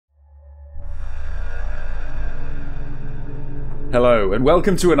Hello, and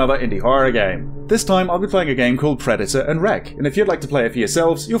welcome to another indie horror game. This time I'll be playing a game called Predator and Wreck, and if you'd like to play it for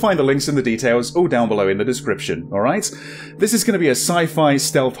yourselves, you'll find the links and the details all down below in the description, alright? This is going to be a sci-fi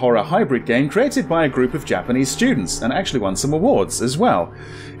stealth horror hybrid game created by a group of Japanese students, and actually won some awards as well.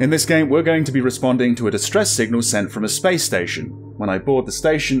 In this game we're going to be responding to a distress signal sent from a space station. When I board the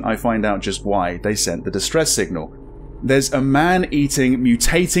station, I find out just why they sent the distress signal. There's a man-eating,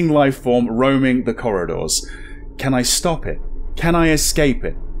 mutating life form roaming the corridors. Can I stop it? Can I escape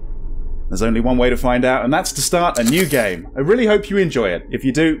it? There's only one way to find out, and that's to start a new game. I really hope you enjoy it. If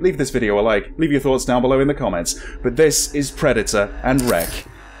you do, leave this video a like, leave your thoughts down below in the comments. But this is Predator and Wreck,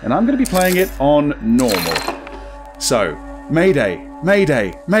 and I'm going to be playing it on normal. So, Mayday,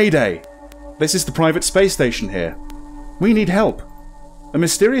 Mayday, Mayday! This is the private space station here. We need help. A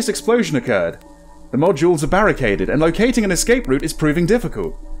mysterious explosion occurred. The modules are barricaded, and locating an escape route is proving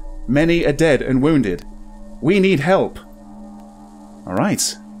difficult. Many are dead and wounded. We need help.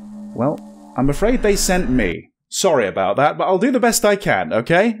 Alright. Well, I'm afraid they sent me. Sorry about that, but I'll do the best I can,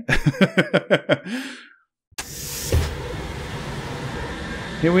 okay?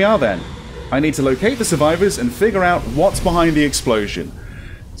 Here we are then. I need to locate the survivors and figure out what's behind the explosion.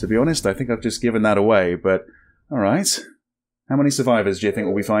 To be honest, I think I've just given that away, but alright. How many survivors do you think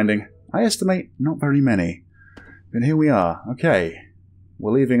we'll be finding? I estimate not very many. But here we are. Okay.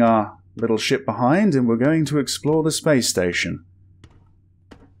 We're leaving our little ship behind and we're going to explore the space station.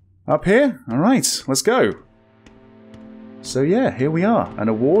 Up here? Alright, let's go. So yeah, here we are. An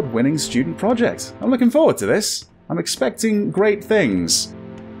award-winning student project. I'm looking forward to this. I'm expecting great things.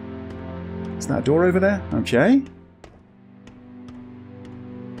 Is that a door over there? Okay.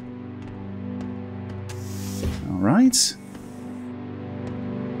 Alright.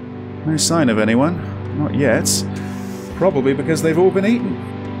 No sign of anyone. Not yet. Probably because they've all been eaten.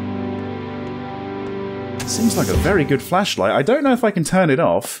 Seems like a very good flashlight. I don't know if I can turn it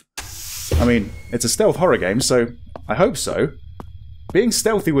off. I mean, it's a stealth horror game, so I hope so. Being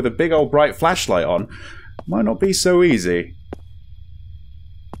stealthy with a big old bright flashlight on might not be so easy.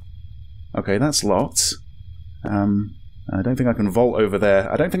 Okay, that's locked. I don't think I can vault over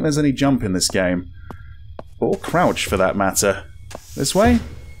there. I don't think there's any jump in this game. Or crouch, for that matter. This way?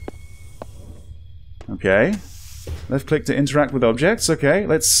 Okay. Left click to interact with objects. Okay,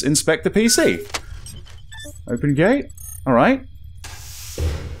 let's inspect the PC. Open gate. Alright.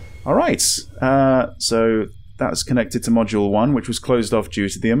 Alright. So that's connected to Module 1, which was closed off due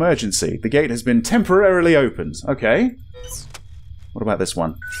to the emergency. The gate has been temporarily opened. Okay. What about this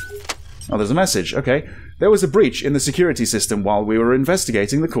one? Oh, there's a message. Okay. There was a breach in the security system while we were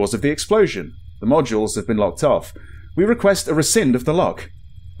investigating the cause of the explosion. The modules have been locked off. We request a rescind of the lock.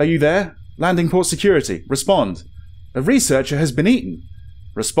 Are you there? Landing port security. Respond. A researcher has been eaten.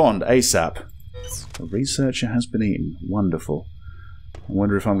 Respond ASAP. A researcher has been eaten. Wonderful. I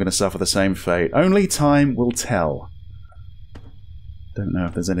wonder if I'm going to suffer the same fate. Only time will tell. Don't know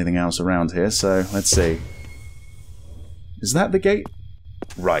if there's anything else around here, so let's see. Is that the gate?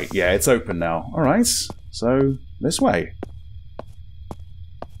 Right, yeah, it's open now. Alright, so this way.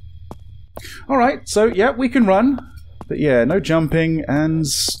 Alright, so yeah, we can run. But yeah, no jumping and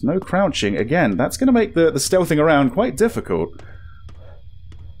no crouching. Again, that's going to make the stealthing around quite difficult.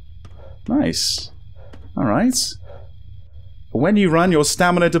 Nice. Alright. When you run, your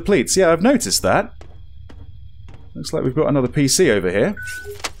stamina depletes. Yeah, I've noticed that. Looks like we've got another PC over here.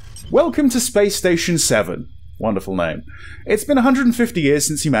 Welcome to Space Station 7. Wonderful name. It's been 150 years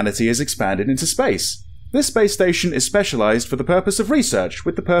since humanity has expanded into space. This space station is specialized for the purpose of research,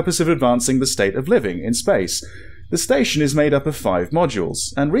 with the purpose of advancing the state of living in space. The station is made up of 5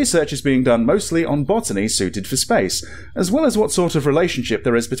 modules, and research is being done mostly on botany suited for space, as well as what sort of relationship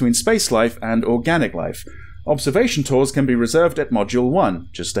there is between space life and organic life. Observation tours can be reserved at Module 1,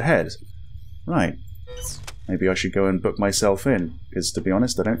 just ahead. Right. Maybe I should go and book myself in, because to be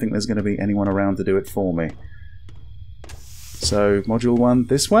honest, I don't think there's going to be anyone around to do it for me. So, Module 1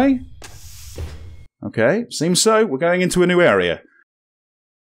 this way? Okay, seems so. We're going into a new area.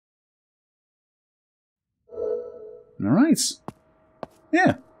 Alright.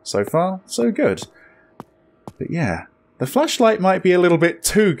 Yeah, so far, so good. But yeah, the flashlight might be a little bit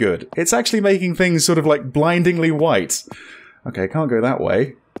too good. It's actually making things sort of like blindingly white. Okay, can't go that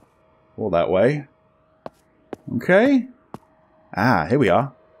way. Or that way. Okay. Ah, here we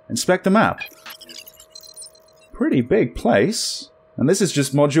are. Inspect the map. Pretty big place. And this is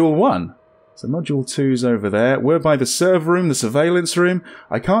just Module 1. So Module 2's over there. We're by the server room, the surveillance room.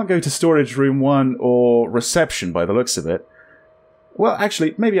 I can't go to storage room 1 or reception by the looks of it. Well,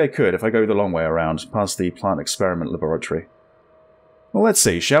 actually, maybe I could if I go the long way around, past the plant experiment laboratory. Well, let's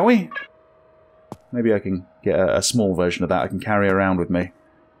see, shall we? Maybe I can get a small version of that I can carry around with me.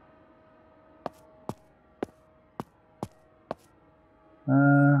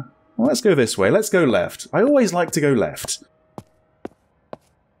 Well, let's go this way. Let's go left. I always like to go left.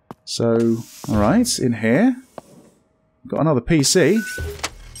 So, alright, in here. Got another PC.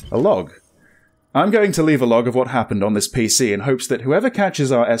 A log. I'm going to leave a log of what happened on this PC in hopes that whoever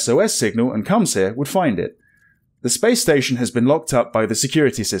catches our SOS signal and comes here would find it. The space station has been locked up by the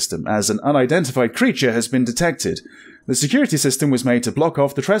security system, as an unidentified creature has been detected. The security system was made to block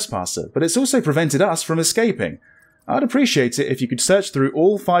off the trespasser, but it's also prevented us from escaping. I'd appreciate it if you could search through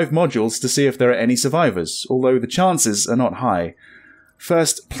all 5 modules to see if there are any survivors, although the chances are not high.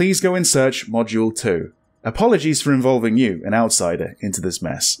 First, please go and search Module 2. Apologies for involving you, an outsider, into this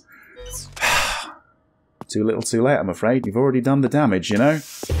mess. Too little too late, I'm afraid. You've already done the damage, you know?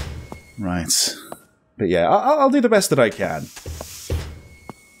 Right. But yeah, I'll do the best that I can.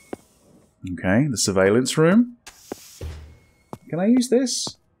 Okay, the surveillance room. Can I use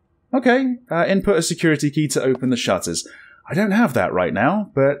this? Okay, input a security key to open the shutters. I don't have that right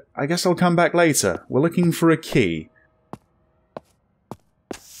now, but I guess I'll come back later. We're looking for a key.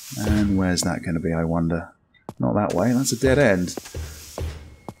 And where's that going to be, I wonder? Not that way, that's a dead end.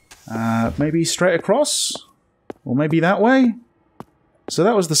 Maybe straight across? Or maybe that way? So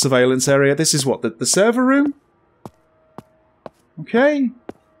that was the surveillance area. This is what, the server room? Okay.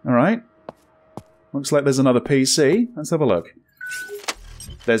 Alright. Looks like there's another PC. Let's have a look.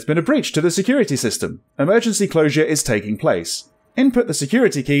 There's been a breach to the security system. Emergency closure is taking place. Input the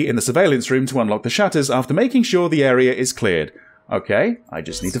security key in the surveillance room to unlock the shutters after making sure the area is cleared. Okay, I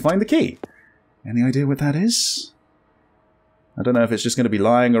just need to find the key. Any idea what that is? I don't know if it's just going to be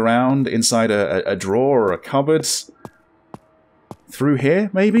lying around inside a drawer or a cupboard. Through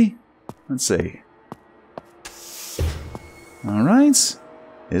here, maybe? Let's see. Alright.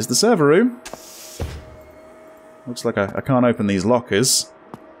 Here's the server room. Looks like I can't open these lockers.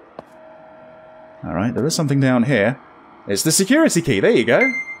 Alright, there is something down here. It's the security key, there you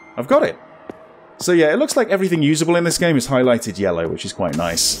go. I've got it. So yeah, it looks like everything usable in this game is highlighted yellow, which is quite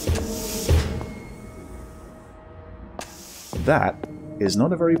nice. That is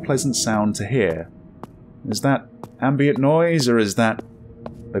not a very pleasant sound to hear. Is that ambient noise, or is that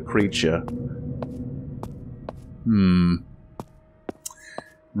a creature?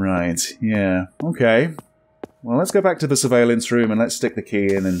 Right, yeah, okay. Well, let's go back to the surveillance room and let's stick the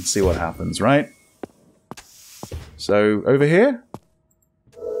key in and see what happens, right? So, over here?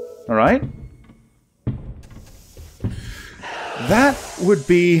 Alright. That would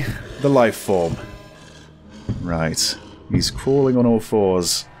be the life form. Right. He's crawling on all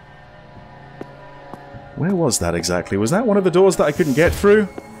fours. Where was that exactly? Was that one of the doors that I couldn't get through?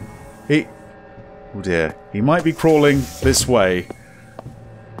 Oh dear. He might be crawling this way.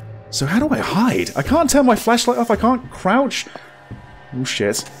 So how do I hide? I can't turn my flashlight off. I can't crouch. Oh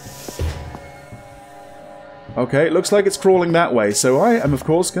shit. Okay, it looks like it's crawling that way. So I am, of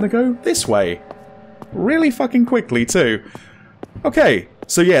course, going to go this way. Really fucking quickly, too. Okay,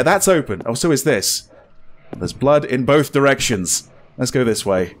 so yeah, that's open. Oh, so is this. There's blood in both directions. Let's go this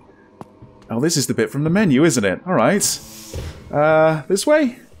way. Oh, this is the bit from the menu, isn't it? Alright. This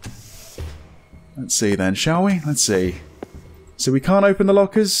way? Let's see then, shall we? Let's see. So we can't open the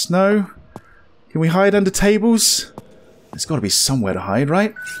lockers? No? Can we hide under tables? There's got to be somewhere to hide,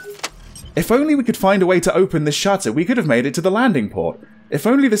 right? If only we could find a way to open this shutter, we could have made it to the landing port. If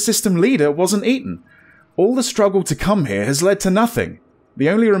only the system leader wasn't eaten. All the struggle to come here has led to nothing. The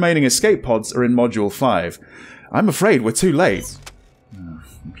only remaining escape pods are in Module 5. I'm afraid we're too late.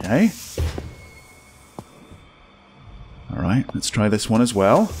 Okay. Alright, let's try this one as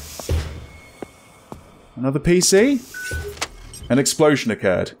well. Another PC? An explosion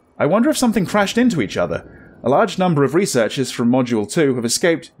occurred. I wonder if something crashed into each other. A large number of researchers from Module 2 have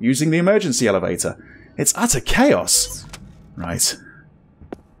escaped using the emergency elevator. It's utter chaos. Right.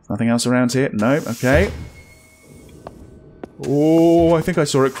 Nothing else around here? No. Okay. Oh, I think I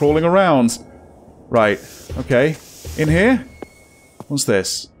saw it crawling around. Right. Okay. In here? What's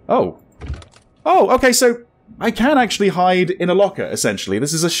this? Oh. Oh, okay, so I can actually hide in a locker, essentially.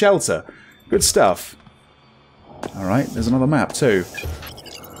 This is a shelter. Good stuff. Alright, there's another map, too.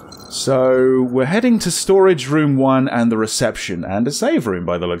 So, we're heading to storage room 1 and the reception, and a save room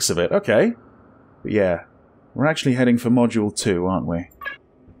by the looks of it. Okay. But yeah, we're actually heading for Module 2, aren't we?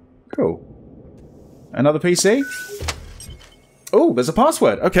 Cool. Another PC? Oh, there's a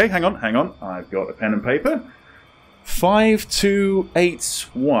password. Okay, hang on, hang on. I've got a pen and paper.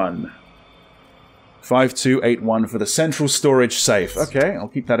 5281. 5281 for the central storage safe. Okay, I'll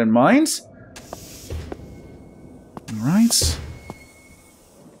keep that in mind. Alright.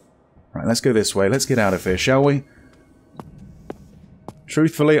 Right, let's go this way. Let's get out of here, shall we?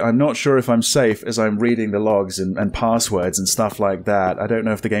 Truthfully, I'm not sure if I'm safe as I'm reading the logs and passwords and stuff like that. I don't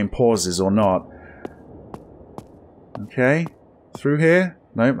know if the game pauses or not. Okay. Through here?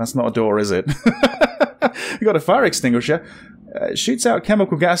 No, that's not a door, is it? We got a fire extinguisher. Shoots out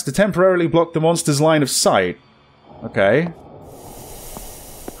chemical gas to temporarily block the monster's line of sight. Okay.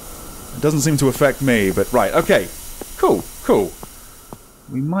 It doesn't seem to affect me, but right, okay. Cool, cool.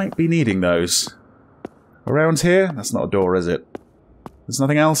 We might be needing those. Around here? That's not a door, is it? There's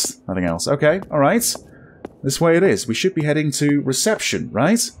nothing else? Nothing else. Okay, alright. This way it is. We should be heading to reception,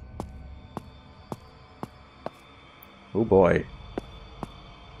 right? Oh boy.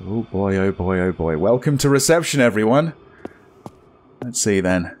 Oh boy, oh boy, oh boy. Welcome to reception, everyone. Let's see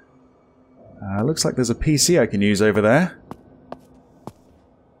then. Looks like there's a PC I can use over there.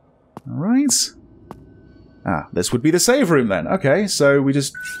 Alright. Ah, this would be the save room then. Okay, so we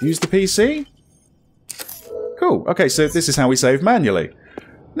just use the PC? Cool. Okay, so this is how we save manually.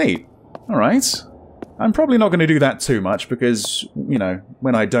 Neat. Alright. I'm probably not going to do that too much because, you know,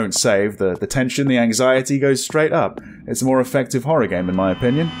 when I don't save, the tension, the anxiety goes straight up. It's a more effective horror game in my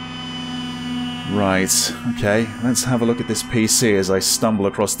opinion. Right. Okay, let's have a look at this PC as I stumble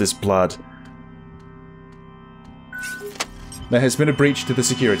across this blood. There has been a breach to the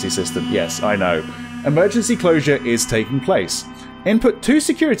security system. Yes, I know. Emergency closure is taking place. Input 2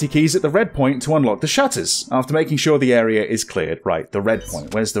 security keys at the red point to unlock the shutters, after making sure the area is cleared. Right, the red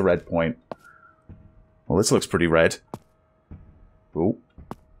point. Where's the red point? Well, this looks pretty red. Oh.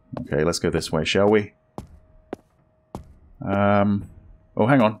 Okay, let's go this way, shall we? Oh,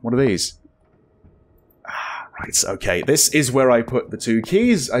 hang on. What are these? Ah, right, okay. This is where I put the 2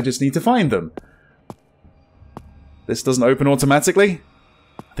 keys. I just need to find them. This doesn't open automatically?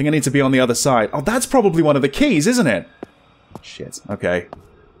 I think I need to be on the other side. Oh, that's probably one of the keys, isn't it? Shit. Okay.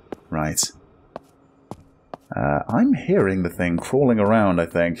 Right. I'm hearing the thing crawling around, I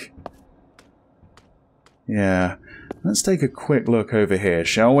think. Yeah. Let's take a quick look over here,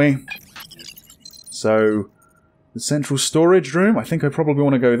 shall we? So, the central storage room. I think I probably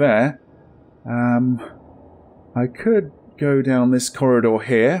want to go there. I could go down this corridor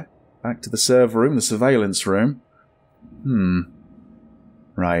here. Back to the server room, the surveillance room.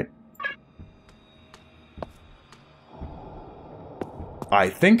 Right. I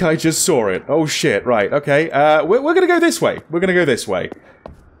think I just saw it. Oh shit, right, okay. We're gonna go this way. We're gonna go this way.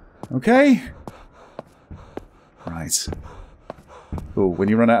 Okay? Right. Ooh, when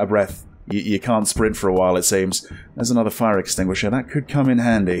you run out of breath, you can't sprint for a while, it seems. There's another fire extinguisher. That could come in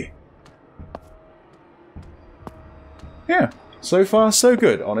handy. Yeah, so far so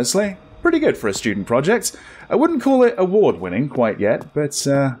good, honestly. Pretty good for a student project. I wouldn't call it award-winning quite yet, but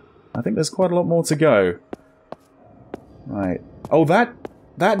I think there's quite a lot more to go. Right. Oh, that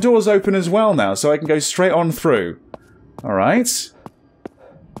door's open as well now, so I can go straight on through. Alright.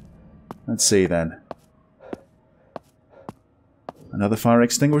 Let's see then. Another fire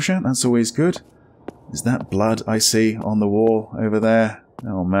extinguisher? That's always good. Is that blood I see on the wall over there?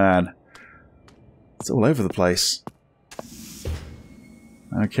 Oh man. It's all over the place.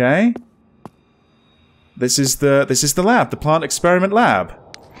 Okay. This is the lab, the plant experiment lab.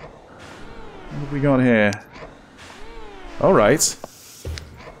 What have we got here? Alright.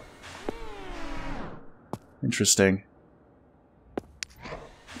 Interesting.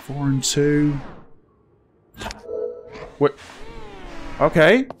 4 and 2. What?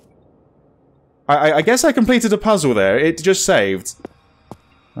 Okay. I guess I completed a puzzle there. It just saved.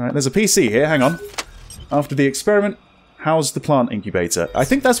 Alright, there's a PC here. Hang on. After the experiment, house the plant incubator. I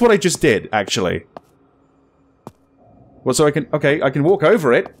think that's what I just did, actually. Well, so I can... Okay, I can walk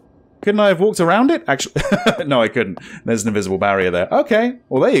over it. Couldn't I have walked around it? Actually... no, I couldn't. There's an invisible barrier there. Okay,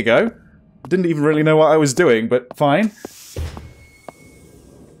 well, there you go. Didn't even really know what I was doing, but fine.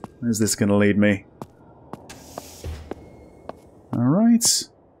 Where's this gonna lead me? Alright.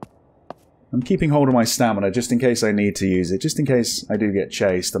 I'm keeping hold of my stamina just in case I need to use it. Just in case I do get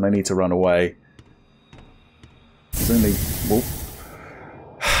chased and I need to run away. There's only... Whoop.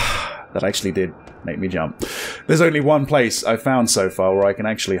 That actually did make me jump. There's only one place I've found so far where I can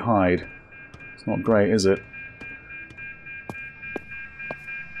actually hide. It's not great, is it?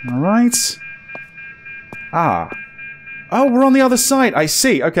 Alright. Ah. Oh, we're on the other side. I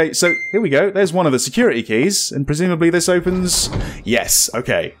see. Okay, so here we go. There's one of the security keys, and presumably this opens... Yes,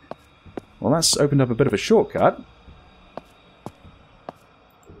 okay. Well, that's opened up a bit of a shortcut.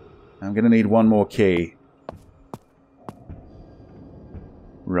 I'm gonna need one more key.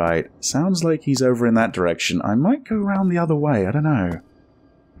 Right. Sounds like he's over in that direction. I might go around the other way. I don't know.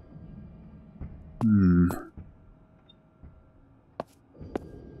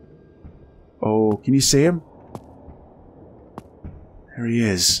 Oh, can you see him? There he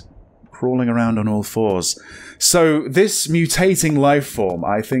is, crawling around on all fours. So this mutating life form,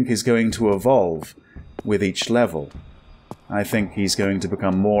 I think, is going to evolve with each level. I think he's going to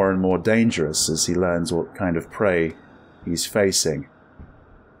become more and more dangerous as he learns what kind of prey he's facing.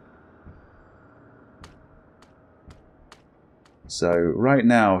 So right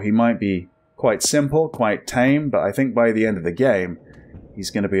now he might be quite simple, quite tame, but I think by the end of the game he's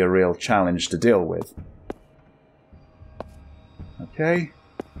going to be a real challenge to deal with. Okay.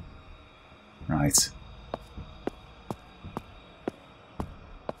 Right.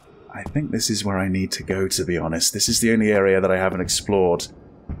 I think this is where I need to go, to be honest. This is the only area that I haven't explored.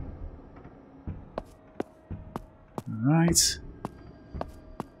 Alright.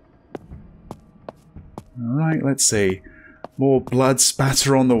 Alright, let's see. More blood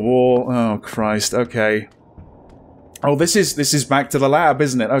spatter on the wall. Oh, Christ. Okay. Oh, this is back to the lab,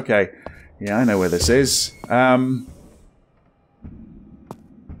 isn't it? Okay. Yeah, I know where this is.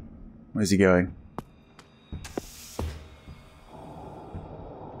 Where's he going?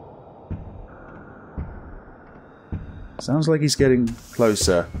 Sounds like he's getting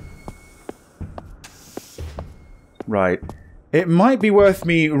closer. Right. It might be worth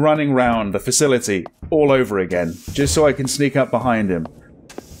me running round the facility all over again, just so I can sneak up behind him.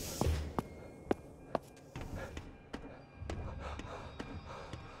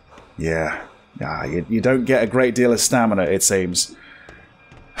 Yeah. You don't get a great deal of stamina, it seems.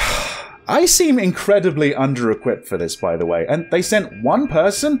 I seem incredibly under-equipped for this, by the way, and they sent one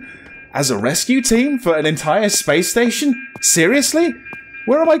person as a rescue team for an entire space station? Seriously?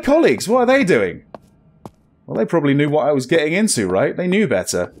 Where are my colleagues? What are they doing? Well, they probably knew what I was getting into, right? They knew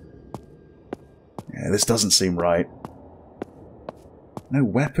better. Yeah, this doesn't seem right. No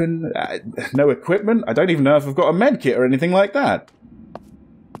weapon, no equipment. I don't even know if I've got a medkit or anything like that.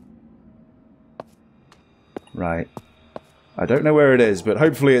 Right. I don't know where it is, but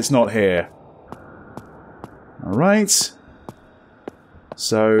hopefully it's not here. Alright.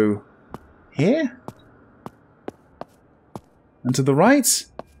 So, here? And to the right?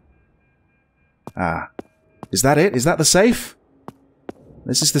 Ah. Is that it? Is that the safe?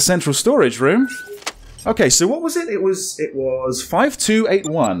 This is the central storage room. Okay, so what was it? It was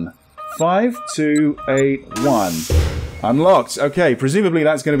 5281. 5281. Unlocked. Okay, presumably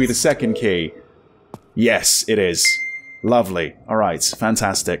that's going to be the second key. Yes, it is. Lovely. Alright,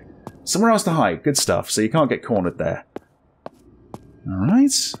 fantastic. Somewhere else to hide. Good stuff, so you can't get cornered there.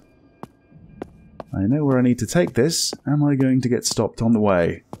 Alright. I know where I need to take this. Am I going to get stopped on the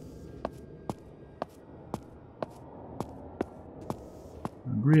way?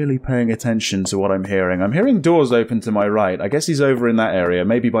 I'm really paying attention to what I'm hearing. I'm hearing doors open to my right. I guess he's over in that area.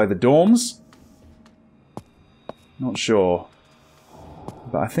 Maybe by the dorms? Not sure.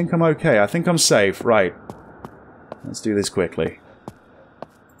 But I think I'm okay. I think I'm safe. Right. Let's do this quickly.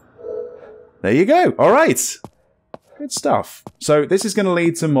 There you go. Alright. Good stuff. So this is going to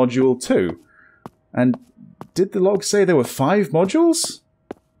lead to Module 2. And did the log say there were 5 modules?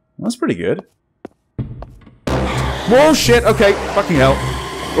 That's pretty good. Whoa, shit. Okay. Fucking hell.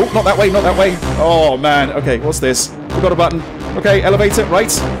 Oh, not that way, not that way. Oh, man. Okay, what's this? We've got a button. Okay, elevator.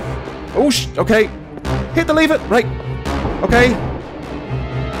 Right. Oh, okay. Hit the lever. Right. Okay.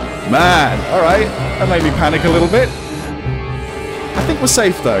 Man. Alright. That made me panic a little bit. I think we're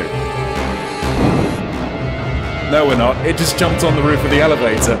safe, though. No, we're not. It just jumped on the roof of the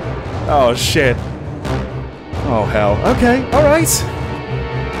elevator. Oh, shit. Oh, hell. Okay, alright.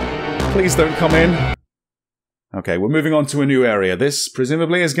 Please don't come in. Okay, we're moving on to a new area. This,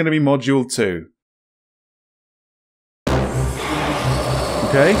 presumably, is going to be Module 2.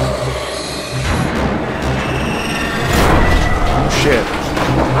 Okay. Oh, shit.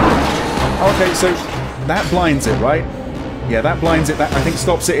 Okay, so that blinds it, right? Yeah, that blinds it. That, I think,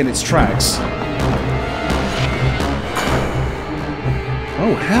 stops it in its tracks.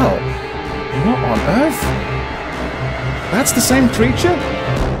 Oh, hell. What on earth? That's the same creature?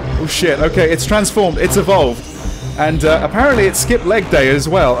 Oh, shit. Okay, it's transformed. It's evolved. And apparently it skipped leg day as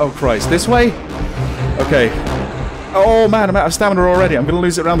well. Oh, Christ. This way? Okay. Oh, man, I'm out of stamina already. I'm going to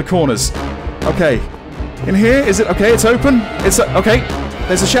lose it around the corners. Okay. In here? Is it? Okay, it's open. It's... okay.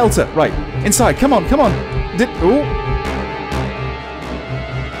 There's a shelter. Right. Inside. Come on, come on. Ooh.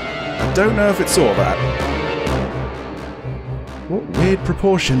 I don't know if it saw that. What weird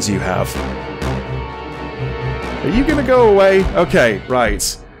proportions you have. Are you going to go away? Okay,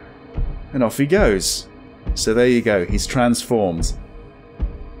 right. And off he goes. So there you go. He's transformed.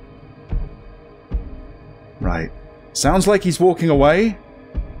 Right. Sounds like he's walking away.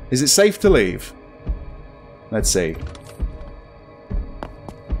 Is it safe to leave? Let's see.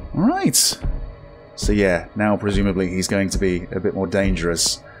 Alright. So yeah, now presumably he's going to be a bit more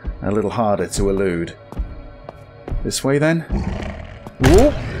dangerous, a little harder to elude. This way then?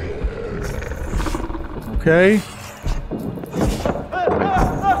 Whoa! Okay.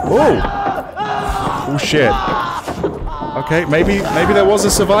 Whoa! Oh shit. Okay, maybe there was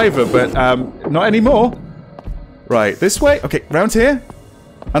a survivor, but not anymore. Right, this way? Okay, round here?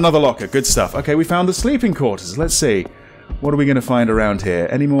 Another locker, good stuff. Okay, we found the sleeping quarters. Let's see. What are we going to find around here?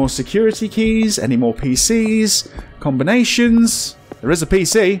 Any more security keys? Any more PCs? Combinations? There is a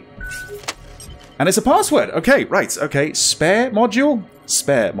PC. And it's a password. Okay, right. Okay, spare module?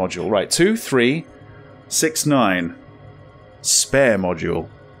 Spare module. Right, 2369. Spare module.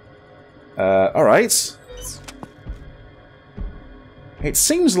 Alright. It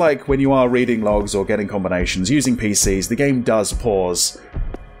seems like when you are reading logs or getting combinations using PCs, the game does pause.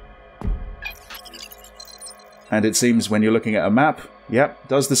 And it seems when you're looking at a map, yep,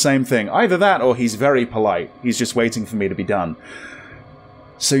 does the same thing. Either that or he's very polite. He's just waiting for me to be done.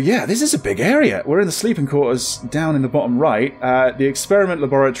 So yeah, this is a big area. We're in the sleeping quarters down in the bottom right. The experiment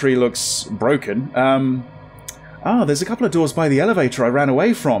laboratory looks broken. There's a couple of doors by the elevator I ran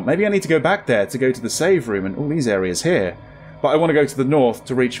away from. Maybe I need to go back there to go to the save room and all these areas here. But I want to go to the north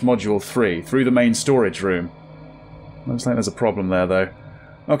to reach Module 3, through the main storage room. Looks like there's a problem there, though.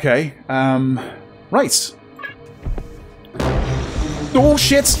 Okay, right. Oh,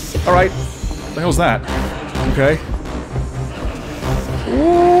 shit! Alright. What the hell's that? Okay.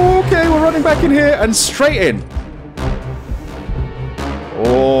 Okay, we're running back in here and straight in.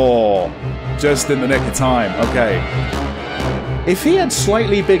 Oh, just in the nick of time. Okay. If he had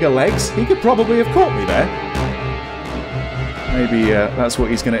slightly bigger legs, he could probably have caught me there. Maybe that's what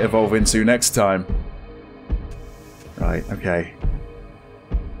he's going to evolve into next time. Right, okay.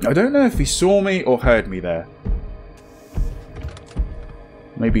 I don't know if he saw me or heard me there.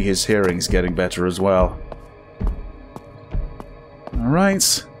 Maybe his hearing's getting better as well.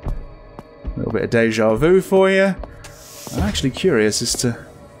 Alright. A little bit of deja vu for you. I'm actually curious as to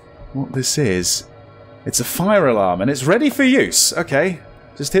what this is. It's a fire alarm and it's ready for use. Okay,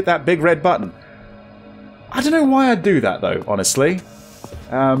 just hit that big red button. I don't know why I'd do that though, honestly.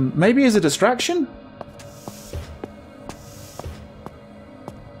 Maybe as a distraction?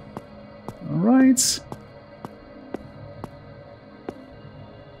 Alright.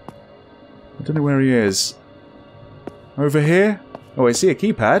 I don't know where he is. Over here? Oh, I see a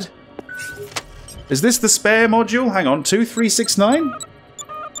keypad. Is this the spare module? Hang on, 2369?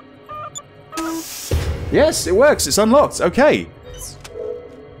 Yes, it works. It's unlocked. Okay.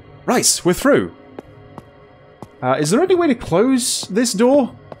 Right, we're through. Is there any way to close this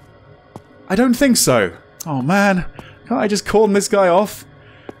door? I don't think so. Oh man, can't I just corn this guy off?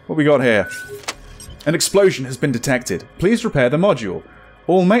 What we got here? An explosion has been detected. Please repair the module.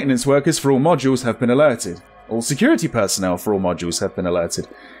 All maintenance workers for all modules have been alerted. All security personnel for all modules have been alerted.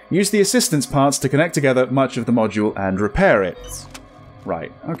 Use the assistance parts to connect together much of the module and repair it.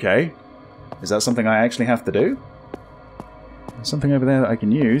 Right, okay. Is that something I actually have to do? There's something over there that I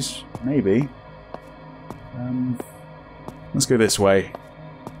can use. Maybe. Let's go this way.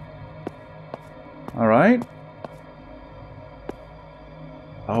 Alright.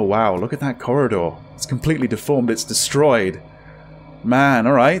 Oh wow, look at that corridor. It's completely deformed, it's destroyed. Man,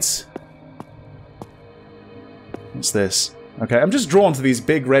 alright. What's this? Okay, I'm just drawn to these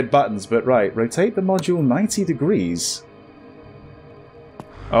big red buttons, but right. Rotate the module 90 degrees.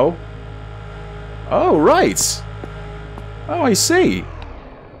 Oh. Oh, right. Oh, I see.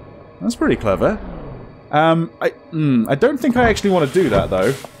 That's pretty clever. I don't think I actually want to do that,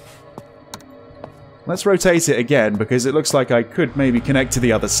 though. Let's rotate it again, because it looks like I could maybe connect to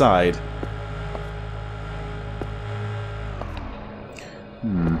the other side.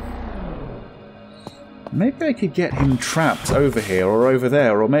 Maybe I could get him trapped over here, or over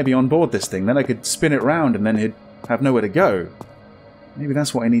there, or maybe on board this thing. Then I could spin it round, and then he'd have nowhere to go. Maybe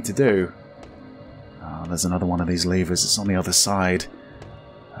that's what I need to do. Oh, there's another one of these levers. It's on the other side.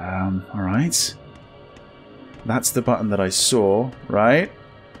 Alright. That's the button that I saw, right?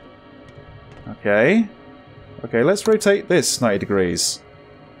 Okay. Okay, let's rotate this 90 degrees.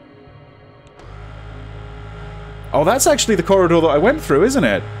 Oh, that's actually the corridor that I went through, isn't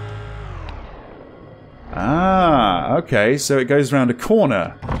it? Ah, okay, so it goes around a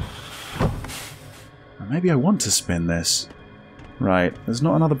corner. Maybe I want to spin this. Right, there's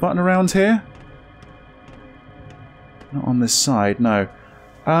not another button around here? Not on this side, no.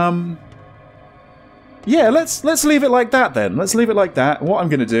 Yeah, let's leave it like that then. Let's leave it like that. What I'm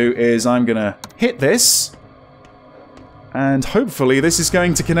going to do is I'm going to hit this. And hopefully this is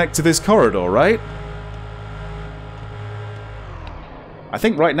going to connect to this corridor, right? I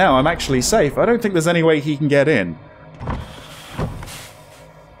think right now I'm actually safe. I don't think there's any way he can get in.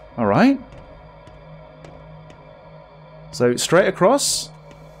 Alright. So, straight across.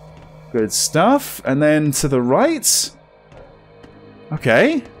 Good stuff. And then to the right.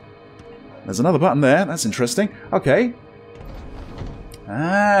 Okay. There's another button there. That's interesting. Okay.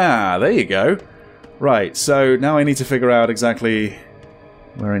 Ah, there you go. Right, so now I need to figure out exactly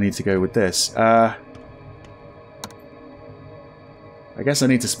where I need to go with this. I guess I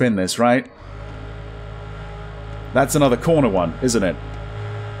need to spin this, right? That's another corner one, isn't it?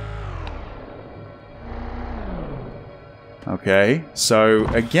 Okay, so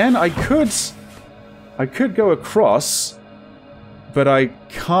again, I could go across, but I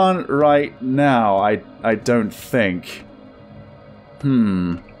can't right now. I don't think.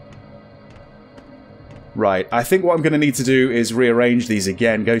 Right, I think what I'm going to need to do is rearrange these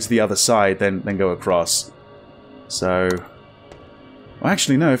again, go to the other side, then go across. So, well,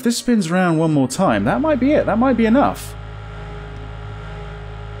 actually no, if this spins around one more time, that might be it. That might be enough.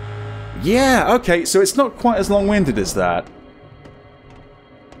 Yeah, okay, so it's not quite as long-winded as that.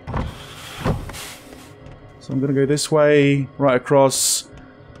 So I'm going to go this way, right across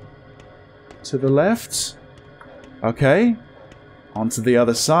to the left. Okay, onto the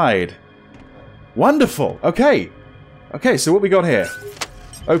other side. Wonderful! Okay. Okay, so what we got here?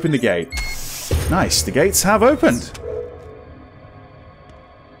 Open the gate. Nice, the gates have opened.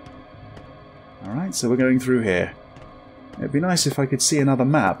 Alright, so we're going through here. It'd be nice if I could see another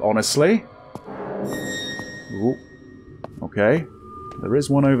map, honestly. Ooh. Okay. There is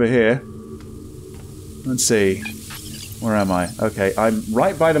one over here. Let's see. Where am I? Okay, I'm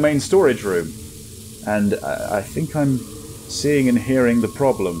right by the main storage room. And I think I'm seeing and hearing the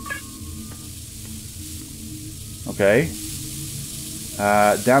problem. Okay.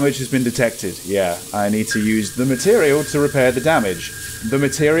 Damage has been detected. Yeah, I need to use the material to repair the damage. The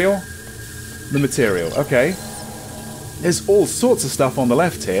material? The material. Okay. There's all sorts of stuff on the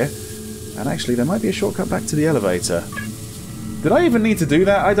left here. And actually, there might be a shortcut back to the elevator. Did I even need to do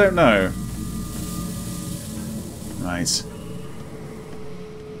that? I don't know. Right.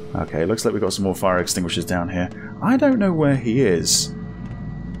 Okay, looks like we've got some more fire extinguishers down here. I don't know where he is.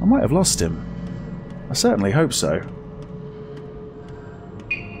 I might have lost him. I certainly hope so.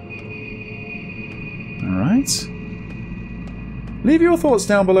 Alright. Leave your thoughts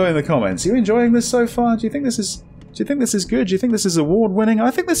down below in the comments. Are you enjoying this so far? Do you think this is good? Do you think this is award-winning? I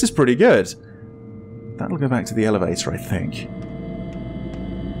think this is pretty good. That'll go back to the elevator, I think.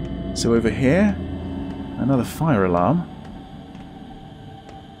 So over here, another fire alarm.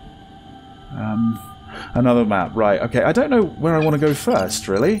 Another map. Right, okay. I don't know where I want to go first,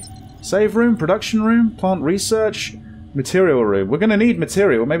 really. Save room, production room, plant research, material room. We're going to need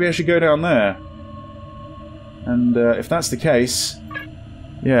material. Maybe I should go down there. And if that's the case...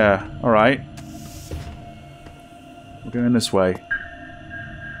 Yeah, alright. We're going this way.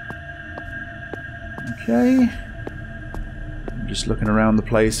 Okay. I'm just looking around the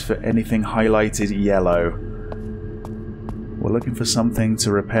place for anything highlighted yellow. We're looking for something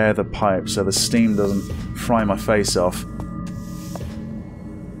to repair the pipe so the steam doesn't fry my face off.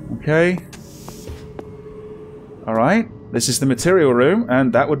 Okay. Alright. This is the material room,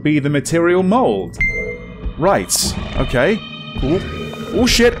 and that would be the material mold. Right. Okay. Ooh. Oh,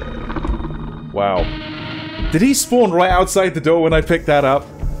 shit! Wow. Did he spawn right outside the door when I picked that up?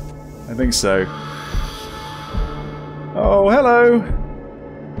 I think so. Oh, hello!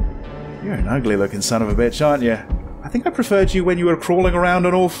 You're an ugly looking son of a bitch, aren't you? I think I preferred you when you were crawling around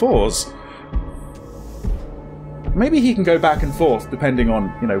on all fours. Maybe he can go back and forth depending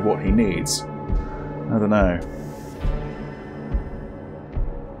on, you know, what he needs. I don't know.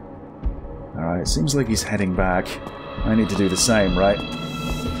 Alright, seems like he's heading back. I need to do the same, right?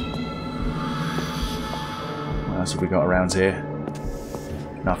 What else have we got around here?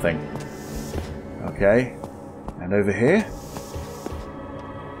 Nothing. Okay. And over here?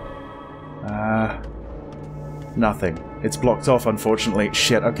 Nothing. It's blocked off, unfortunately.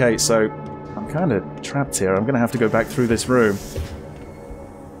 Shit, okay, so I'm kind of trapped here. I'm going to have to go back through this room.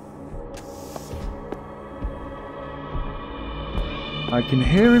 I can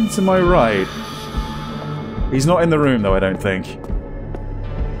hear him to my right. He's not in the room, though, I don't think.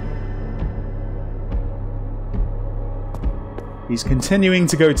 He's continuing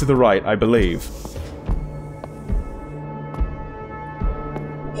to go to the right, I believe.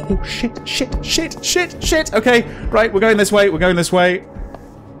 Oh, shit, shit, shit, shit, shit! Okay, right, we're going this way, we're going this way.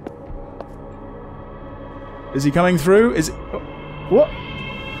 Is he coming through? Is it... What?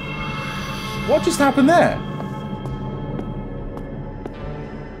 What just happened there?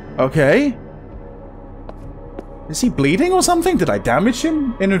 Okay. Is he bleeding or something? Did I damage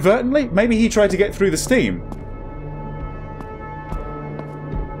him inadvertently? Maybe he tried to get through the steam.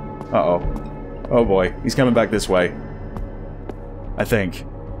 Uh-oh. Oh boy, he's coming back this way. I think.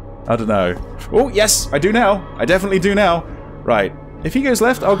 I don't know. Oh, yes, I do now. I definitely do now. Right. If he goes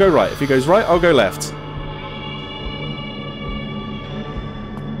left, I'll go right. If he goes right, I'll go left.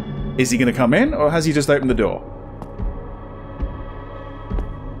 Is he going to come in, or has he just opened the door?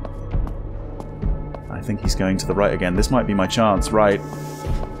 I think he's going to the right again. This might be my chance. Right.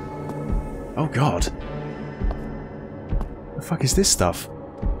 Oh, God. The fuck is this stuff?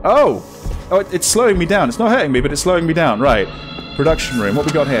 Oh! Oh, it's slowing me down. It's not hurting me, but it's slowing me down. Right. Production room. What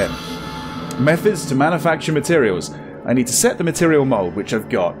we got here? Methods to manufacture materials. I need to set the material mold, which I've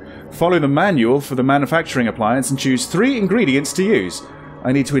got. Follow the manual for the manufacturing appliance and choose 3 ingredients to use.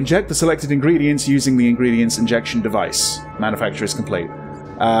 I need to inject the selected ingredients using the ingredients injection device. Manufacture is complete.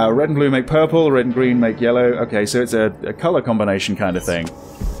 Red and blue make purple, red and green make yellow. Okay, so it's a color combination kind of thing.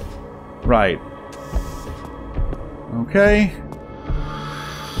 Right. Okay.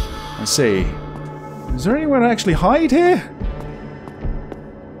 I see. Is there anywhere to actually hide here?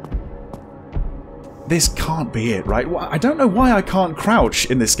 This can't be it, right? I don't know why I can't crouch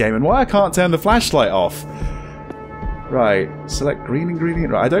in this game and why I can't turn the flashlight off. Right. Select green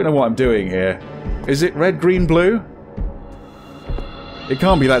ingredient. Right, I don't know what I'm doing here. Is it red, green, blue? It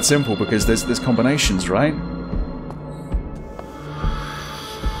can't be that simple because there's combinations, right?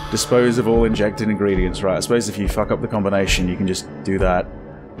 Dispose of all injected ingredients, right? I suppose if you fuck up the combination, you can just do that.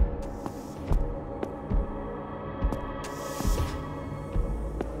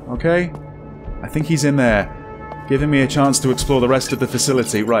 Okay. I think he's in there. Giving me a chance to explore the rest of the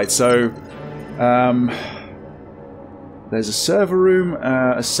facility. Right, so... there's a server room,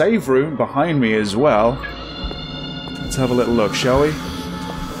 a save room behind me as well. Let's have a little look, shall we?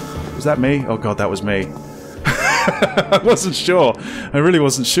 Was that me? Oh god, that was me. I wasn't sure. I really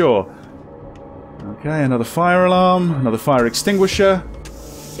wasn't sure. Okay, another fire alarm, another fire extinguisher.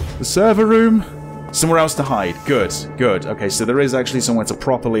 The server room. Somewhere else to hide. Good, good. Okay, so there is actually somewhere to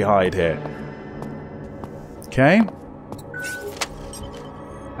properly hide here. Okay.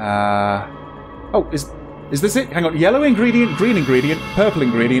 Oh, is this it? Hang on. Yellow ingredient, green ingredient, purple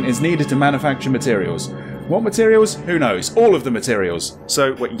ingredient is needed to manufacture materials. What materials? Who knows? All of the materials.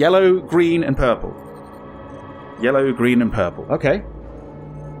 So, what? Yellow, green, and purple. Yellow, green, and purple. Okay.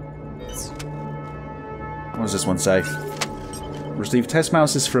 What does this one say? Received test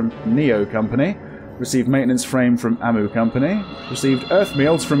mouses from Neo Company. Received maintenance frame from Amu Company. Received earth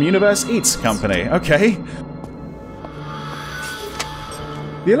meals from Universe Eats Company. Okay.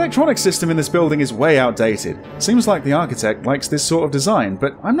 The electronic system in this building is way outdated. Seems like the architect likes this sort of design,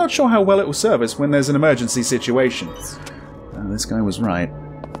 but I'm not sure how well it will serve us when there's an emergency situation. This guy was right.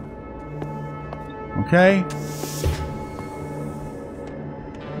 Okay.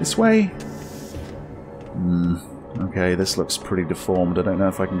 This way? Okay, this looks pretty deformed. I don't know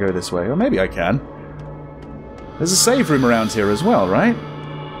if I can go this way. Or maybe I can. There's a save room around here as well, right?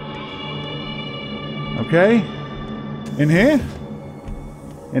 Okay. In here?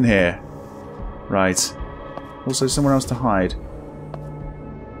 In here. Right. Also somewhere else to hide.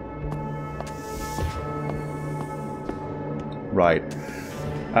 Right.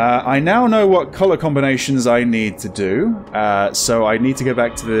 I now know what color combinations I need to do, so I need to go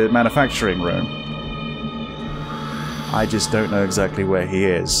back to the manufacturing room. I just don't know exactly where he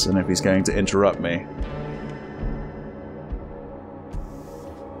is, and if he's going to interrupt me.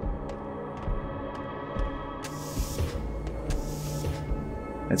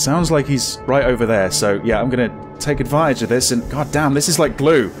 It sounds like he's right over there, so yeah, I'm gonna take advantage of this, and god damn, this is like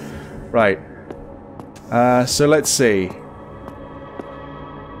glue. Right. So let's see.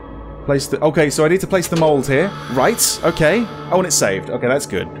 Place the... Okay, so I need to place the mold here. Right, okay. Oh, and it's saved. Okay, that's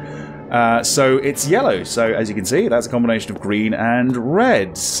good. So it's yellow, so as you can see, that's a combination of green and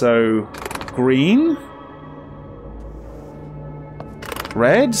red. So, green...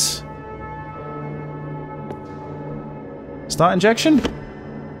 red... Start injection?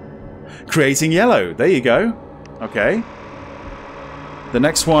 Creating yellow. There you go. Okay. The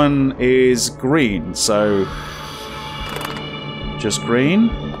next one is green, so just green.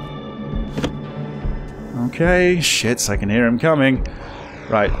 Okay, shit, I can hear him coming.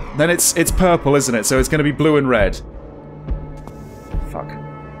 Right, then it's purple, isn't it? So it's going to be blue and red. Fuck.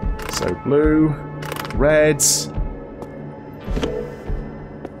 So blue, red.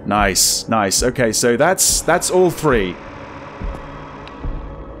 Nice, nice. Okay, so that's all three.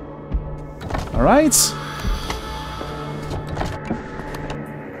 Alright.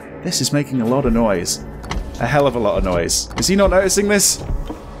 This is making a lot of noise. A hell of a lot of noise. Is he not noticing this?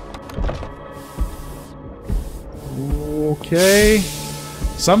 Okay.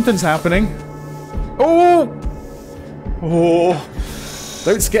 Something's happening. Oh! Oh!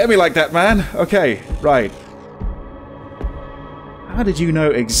 Don't scare me like that, man. Okay, right. How did you know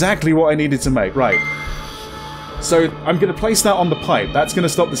exactly what I needed to make? Right. So, I'm going to place that on the pipe. That's going to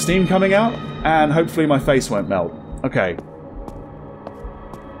stop the steam coming out, and hopefully my face won't melt. Okay.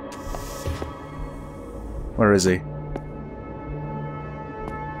 Where is he?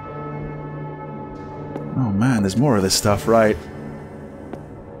 Oh man, there's more of this stuff, right.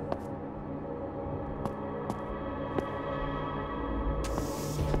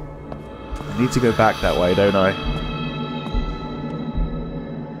 I need to go back that way, don't I?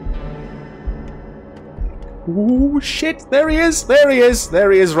 Ooh, shit! There he is! There he is!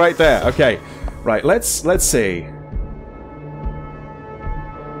 There he is right there. Okay. Right, let's see.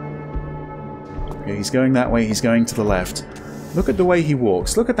 Okay, he's going that way, he's going to the left. Look at the way he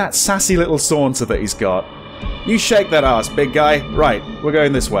walks. Look at that sassy little saunter that he's got. You shake that ass, big guy. Right, we're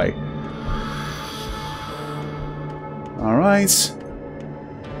going this way. Alright.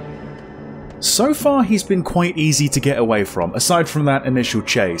 So far, he's been quite easy to get away from, aside from that initial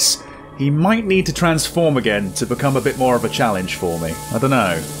chase. He might need to transform again to become a bit more of a challenge for me. I don't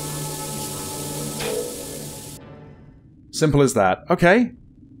know. Simple as that. Okay.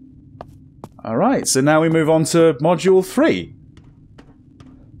 Alright, so now we move on to Module 3.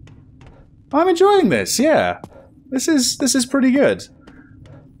 I'm enjoying this, yeah. This is pretty good.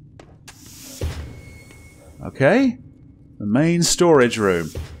 Okay. The main storage room.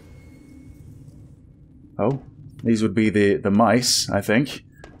 Oh, these would be the mice, I think.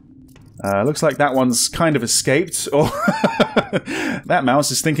 Looks like that one's kind of escaped, or that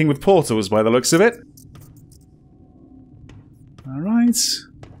mouse is thinking with portals by the looks of it. Alright.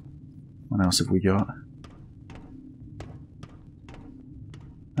 What else have we got?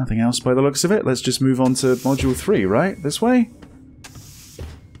 Nothing else by the looks of it. Let's just move on to Module 3, right? This way?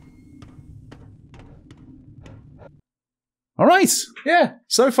 Alright! Yeah,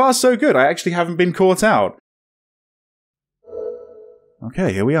 so far so good. I actually haven't been caught out.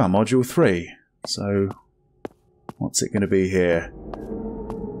 Okay, here we are, Module 3. So, what's it going to be here?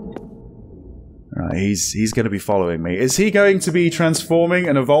 Right, he's going to be following me. Is he going to be transforming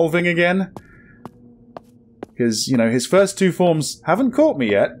and evolving again? Because, you know, his first two forms haven't caught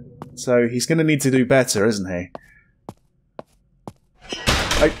me yet, so he's going to need to do better, isn't he?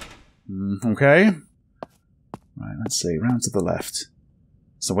 Okay. Right, let's see. Round to the left.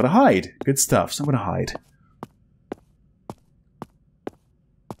 Somewhere to hide. Good stuff. Somewhere to hide.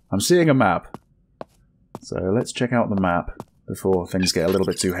 I'm seeing a map. So let's check out the map before things get a little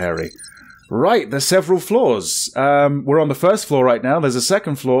bit too hairy. Right, there's several floors. We're on the first floor right now. There's a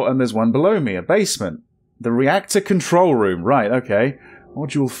second floor and there's one below me, a basement. The reactor control room. Right, okay.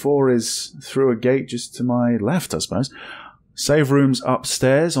 Module 4 is through a gate just to my left, I suppose. Save rooms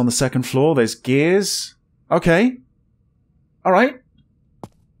upstairs on the second floor. There's gears. Okay. Alright.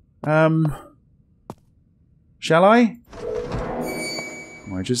 Shall I?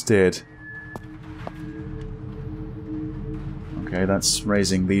 Oh, I just did. Okay, that's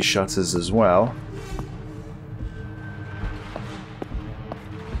raising these shutters as well.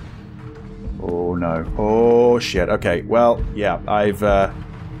 Oh no. Oh shit. Okay, well, yeah,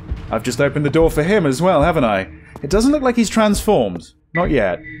 I've just opened the door for him as well, haven't I? It doesn't look like he's transformed. Not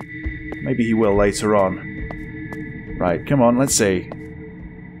yet. Maybe he will later on. Right, come on, let's see.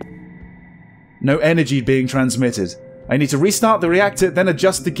 No energy being transmitted. I need to restart the reactor, then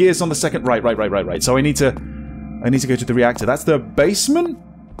adjust the gears on the second... Right. So I need to go to the reactor. That's the basement?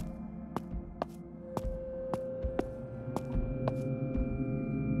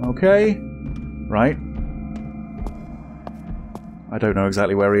 Okay. Right. I don't know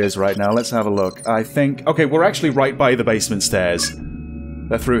exactly where he is right now. Let's have a look. I think... Okay, we're actually right by the basement stairs.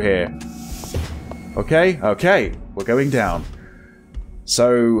 They're through here. Okay, okay. We're going down.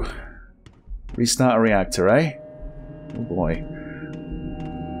 So... Restart a reactor, eh? Oh boy.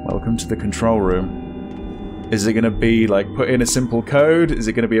 Welcome to the control room. Is it going to be, like, put in a simple code? Is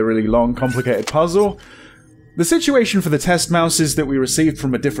it going to be a really long, complicated puzzle? The situation for the test mouses that we received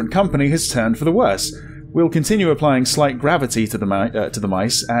from a different company has turned for the worse. We'll continue applying slight gravity to the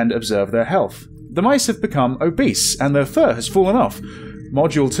mice and observe their health. The mice have become obese, and their fur has fallen off.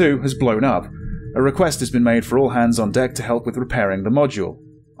 Module 2 has blown up. A request has been made for all hands on deck to help with repairing the module.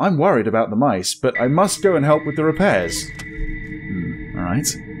 I'm worried about the mice, but I must go and help with the repairs.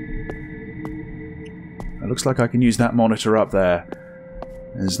 Alright. It looks like I can use that monitor up there.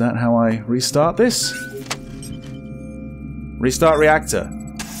 Is that how I restart this? Restart reactor.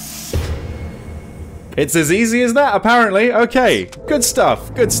 It's as easy as that, apparently. Okay, good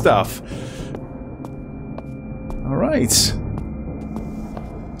stuff, good stuff. Alright.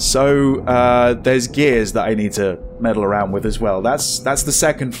 So, there's gears that I need to meddle around with as well. That's the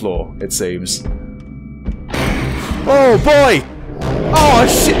second floor, it seems. Oh, boy! Oh,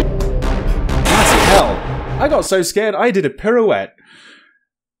 shit! Bloody hell. I got so scared, I did a pirouette.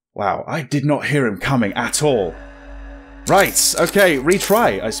 Wow, I did not hear him coming at all. Right, okay,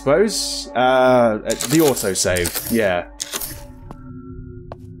 retry, I suppose. The autosave, yeah.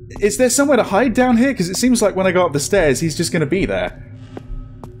 Is there somewhere to hide down here? Because it seems like when I go up the stairs, he's just going to be there.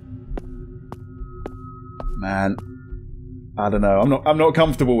 Man, I don't know. I'm not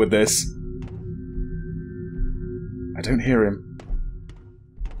comfortable with this. I don't hear him.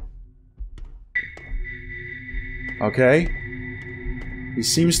 Okay. He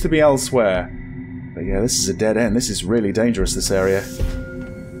seems to be elsewhere. But yeah, this is a dead end. This is really dangerous, this area.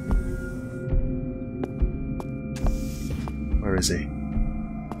 Where is he?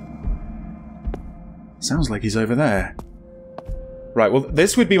 Sounds like he's over there. Right, well,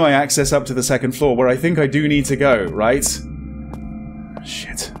 this would be my access up to the second floor, where I think I do need to go, right?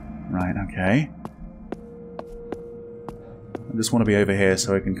 Shit. Right, okay. I just want to be over here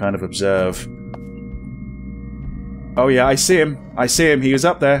so I can kind of observe. Oh yeah, I see him. I see him. He was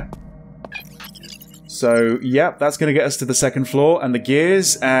up there. So, yep, that's going to get us to the second floor, and the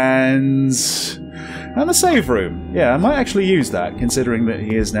gears, and the save room. Yeah, I might actually use that, considering that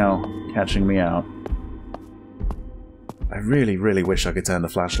he is now catching me out. I really, really wish I could turn the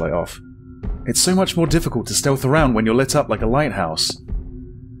flashlight off. It's so much more difficult to stealth around when you're lit up like a lighthouse.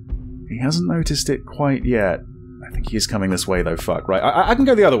 He hasn't noticed it quite yet. I think he is coming this way, though. Fuck. Right, I can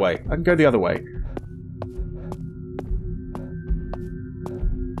go the other way. I can go the other way.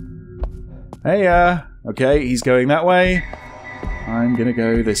 Hey, okay, he's going that way. I'm gonna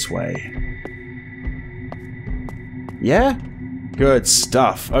go this way. Yeah? Good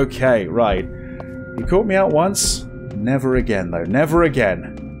stuff. Okay, right. He caught me out once. Never again, though. Never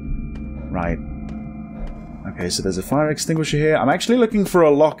again. Right. Okay, so there's a fire extinguisher here. I'm actually looking for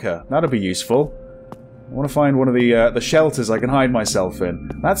a locker. That'll be useful. I want to find one of the shelters I can hide myself in.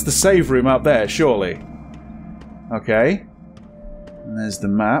 That's the save room up there, surely. Okay. And there's the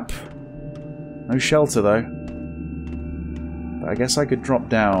map. No shelter, though. But I guess I could drop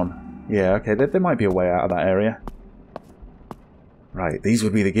down. Yeah, okay, there might be a way out of that area. Right, these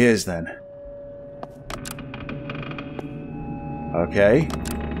would be the gears, then. Okay.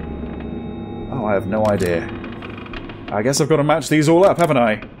 Oh, I have no idea. I guess I've got to match these all up, haven't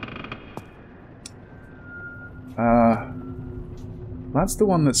I? That's the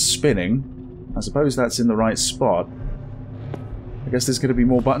one that's spinning. I suppose that's in the right spot. I guess there's going to be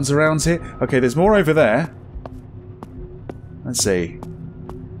more buttons around here. Okay, there's more over there. Let's see.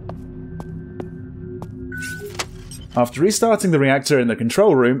 After restarting the reactor in the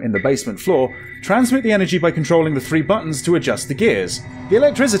control room in the basement floor, transmit the energy by controlling the 3 buttons to adjust the gears. The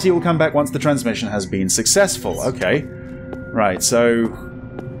electricity will come back once the transmission has been successful. Okay. Right, so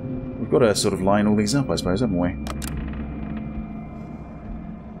we've got to sort of line all these up, I suppose, haven't we?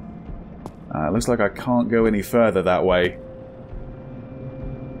 Looks like I can't go any further that way.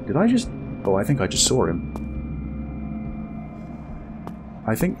 Did I just... Oh, I think I just saw him.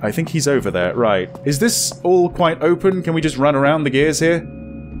 I think he's over there. Right. Is this all quite open? Can we just run around the gears here?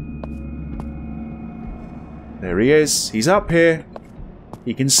 There he is. He's up here.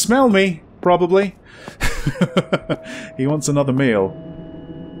 He can smell me, probably. He wants another meal.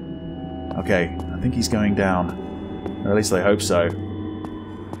 Okay, I think he's going down. Or at least I hope so.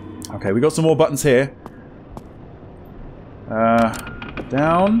 Okay, we got some more buttons here.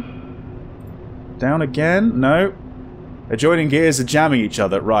 Down. Down again. No. Adjoining gears are jamming each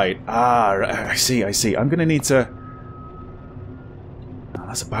other. Right. I see, I see. I'm going to need to... Oh,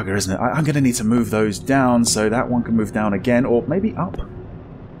 that's a bugger, isn't it? I'm going to need to move those down so that one can move down again, or maybe up.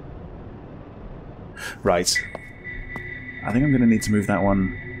 Right. I think I'm going to need to move that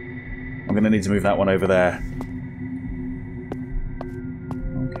one... I'm going to need to move that one over there.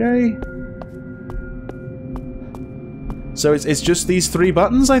 Okay. So it's just these 3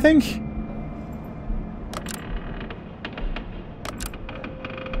 buttons, I think?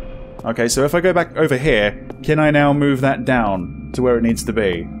 Okay, so if I go back over here, can I now move that down to where it needs to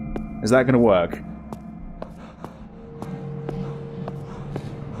be? Is that going to work?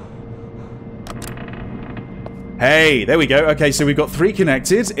 Hey, there we go. Okay, so we've got 3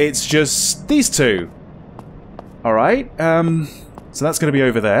 connected. It's just these 2. Alright, so that's going to be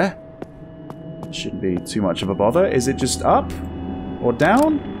over there. Shouldn't be too much of a bother. Is it just up? Or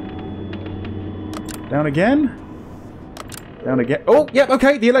down? Down again? Down again. Oh, yep,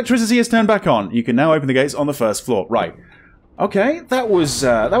 okay, the electricity is turned back on. You can now open the gates on the 1st floor. Right. Okay, that was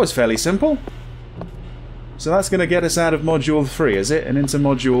fairly simple. So that's going to get us out of Module 3, is it? And into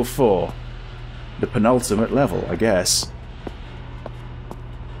Module 4. The penultimate level, I guess.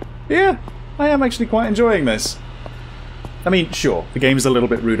 Yeah, I am actually quite enjoying this. I mean, sure, the game's a little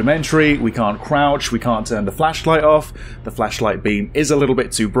bit rudimentary, we can't crouch, we can't turn the flashlight off, the flashlight beam is a little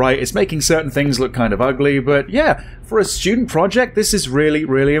bit too bright, it's making certain things look kind of ugly, but yeah, for a student project, this is really,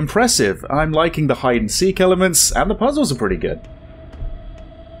 really impressive. I'm liking the hide-and-seek elements, and the puzzles are pretty good.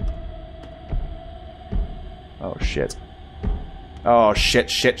 Oh, shit. Oh,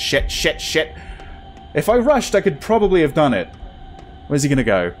 shit. If I rushed, I could probably have done it. Where's he gonna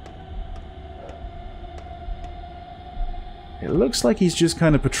go? It looks like he's just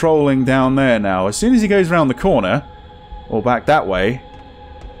kind of patrolling down there now. As soon as he goes around the corner, or back that way,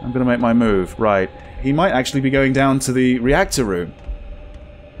 I'm going to make my move. Right. He might actually be going down to the reactor room.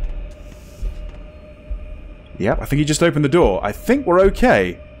 Yep, I think he just opened the door. I think we're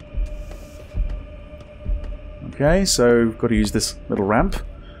okay. Okay, so got to use this little ramp.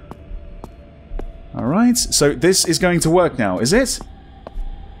 Alright, so this is going to work now, is it?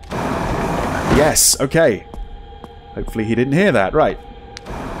 Yes, okay. Hopefully he didn't hear that. Right.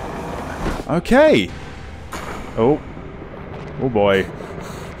 Okay. Oh. Oh boy.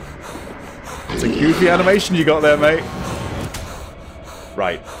 It's a goofy animation you got there, mate.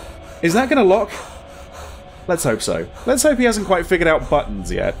 Right. Is that going to lock? Let's hope so. Let's hope he hasn't quite figured out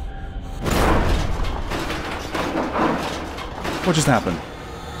buttons yet. What just happened?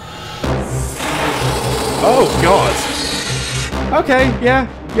 Oh, God. Okay, yeah,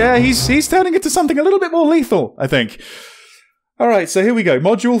 he's turning into something a little bit more lethal, I think. Alright, so here we go.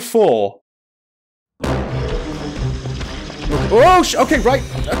 Module 4. Oh, okay, right.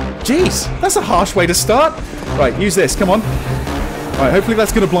 Jeez, that's a harsh way to start. Right, use this, come on. Alright, hopefully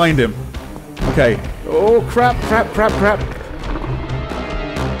that's going to blind him. Okay. Oh, crap. Can't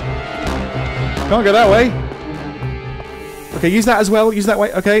go that way. Okay, use that as well. Use that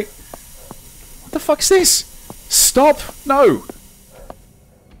way. Okay. What the fuck's this? Stop. No.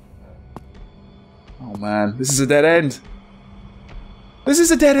 Oh, man. This is a dead end. This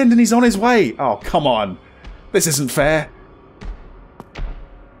is a dead end and he's on his way. Oh, come on. This isn't fair.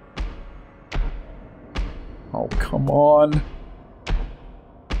 Oh, come on.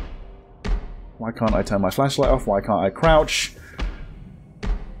 Why can't I turn my flashlight off? Why can't I crouch?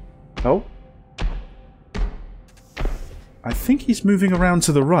 Oh. I think he's moving around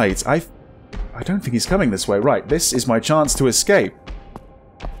to the right. I don't think he's coming this way. Right, this is my chance to escape.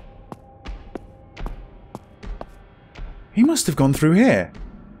 He must have gone through here.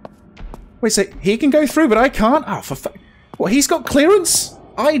 Wait, so he can go through, but I can't? Oh, for fuck. What, he's got clearance?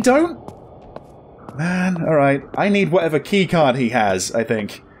 I don't? Man, alright. I need whatever key card he has, I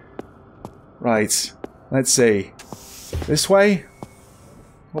think. Right. Let's see. This way?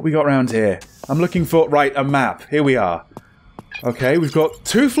 What we got around here? I'm looking for... Right, a map. Here we are. Okay, we've got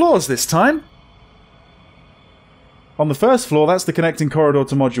 2 floors this time. On the first floor, that's the connecting corridor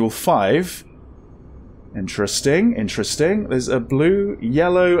to Module 5. Interesting, interesting. There's a blue,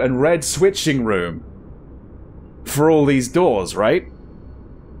 yellow, and red switching room. For all these doors, right?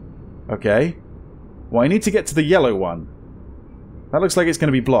 Okay. Well, I need to get to the yellow one. That looks like it's going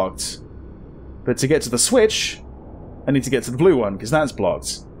to be blocked. But to get to the switch, I need to get to the blue one, because that's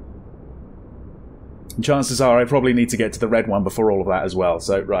blocked. And chances are I probably need to get to the red one before all of that as well.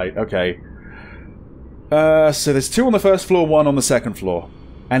 So, right, okay. So there's 2 on the first floor, 1 on the second floor.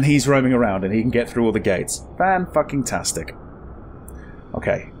 And he's roaming around and he can get through all the gates. Fan-fucking-tastic.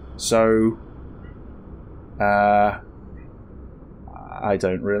 Okay, so... I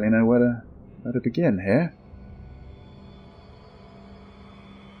don't really know where to begin here.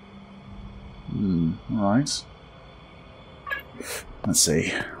 Alright. Let's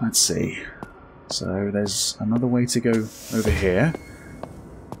see. So there's another way to go over here.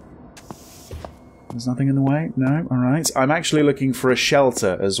 There's nothing in the way? No? Alright. I'm actually looking for a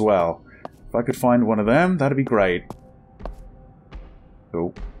shelter as well. If I could find one of them, that'd be great.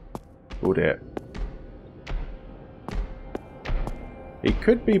 Oh. Oh dear. He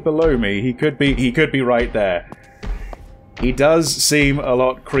could be below me. He could be right there. He does seem a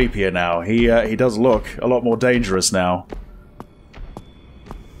lot creepier now. He does look a lot more dangerous now.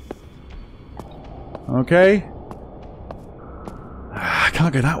 Okay. I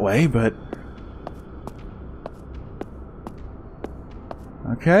can't go that way, but...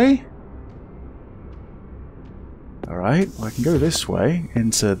 Okay. Alright, well, I can go this way,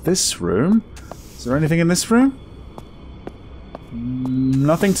 into this room. Is there anything in this room?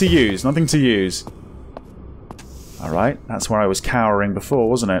 Nothing to use, nothing to use. Alright, that's where I was cowering before,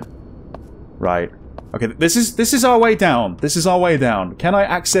 wasn't it? Right. Okay, this is our way down. This is our way down. Can I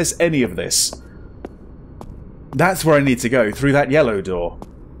access any of this? That's where I need to go, through that yellow door.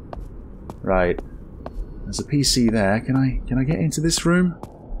 Right. There's a PC there. Can I get into this room?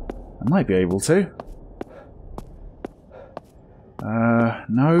 I might be able to.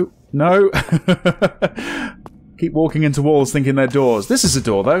 No. No. Keep walking into walls thinking they're doors. This is a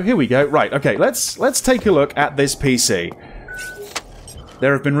door, though. Here we go. Right, okay, let's take a look at this PC.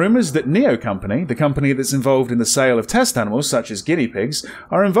 There have been rumours that Neo Company, the company that's involved in the sale of test animals such as guinea pigs,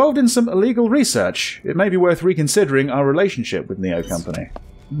 are involved in some illegal research. It may be worth reconsidering our relationship with Neo Company.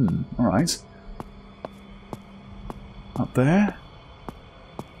 Alright. Up there.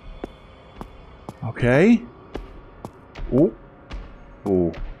 Okay. Ooh.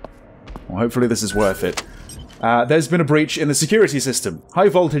 Ooh. Well, hopefully this is worth it. There's been a breach in the security system. High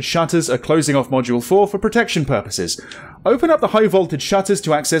voltage shutters are closing off Module 4 for protection purposes. Open up the high voltage shutters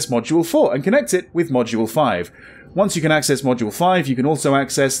to access Module 4 and connect it with Module 5. Once you can access Module 5, you can also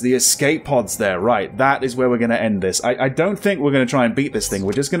access the escape pods there. Right, that is where we're going to end this. I don't think we're going to try and beat this thing.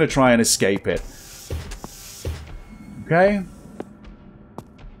 We're just going to try and escape it. Okay.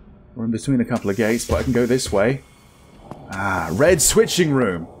 We're in between a couple of gates, but I can go this way. Ah, red switching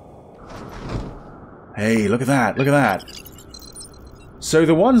room. Hey, look at that, look at that. So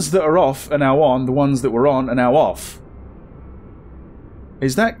the ones that are off are now on, the ones that were on are now off.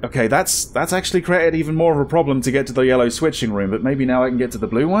 Is that... okay, that's actually created even more of a problem to get to the yellow switching room, but maybe now I can get to the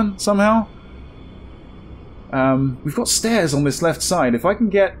blue one, somehow? We've got stairs on this left side. If I can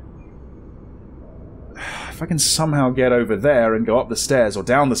get... if I can somehow get over there and go up the stairs, or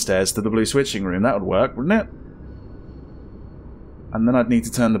down the stairs to the blue switching room, that would work, wouldn't it? And then I'd need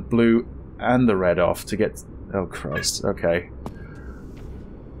to turn the blue and the red off to get... oh, Christ. Okay.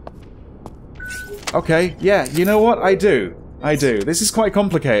 Okay, yeah, you know what? I do. I do. This is quite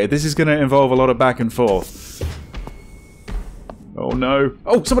complicated. This is going to involve a lot of back and forth. Oh, no.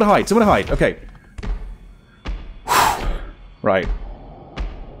 Oh, someone hide! Someone hide! Okay. Right.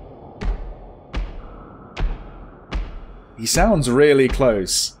 He sounds really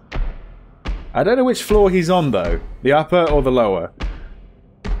close. I don't know which floor he's on, though. The upper or the lower.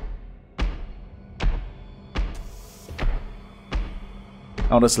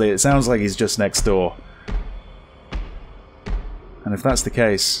 Honestly, it sounds like he's just next door. And if that's the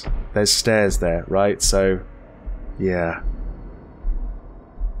case, there's stairs there, right? So, yeah.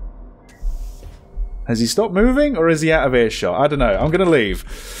 Has he stopped moving, or is he out of earshot? I don't know. I'm gonna leave.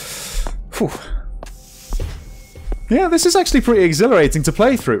 Whew. Yeah, this is actually pretty exhilarating to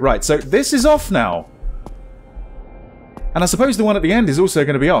play through. Right, so this is off now. And I suppose the one at the end is also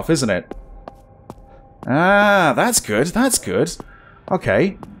going to be off, isn't it? Ah, that's good, that's good.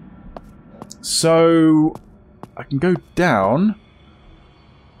 Okay. So... I can go down.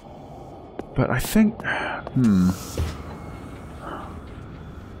 But I think... I'm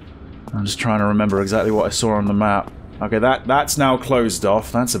just trying to remember exactly what I saw on the map. Okay, that's now closed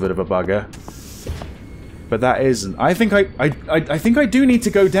off. That's a bit of a bugger. But that isn't. I think I think I do need to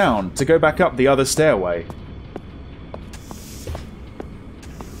go down to go back up the other stairway.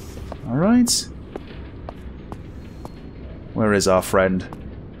 Alright. Where is our friend?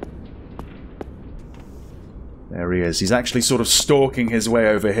 There he is. He's actually sort of stalking his way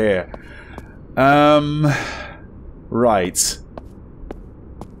over here. Right.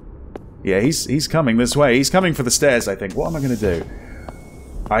 Yeah, he's coming this way. He's coming for the stairs, I think. What am I going to do?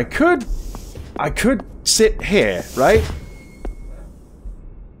 I could sit here, right?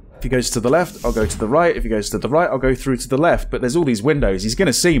 If he goes to the left, I'll go to the right. If he goes to the right, I'll go through to the left. But there's all these windows. He's going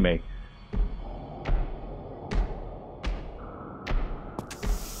to see me.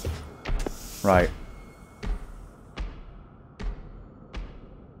 Right.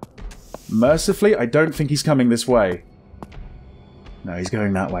 Mercifully, I don't think he's coming this way. No, he's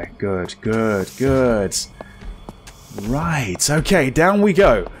going that way. Good, good, good. Right, okay, down we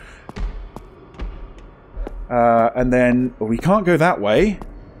go. And then... well, we can't go that way.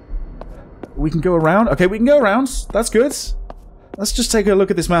 We can go around. Okay, we can go around. That's good. Let's just take a look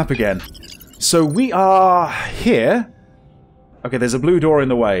at this map again. So we are here. Okay, there's a blue door in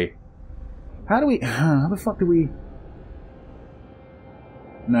the way. How do we... how the fuck do we...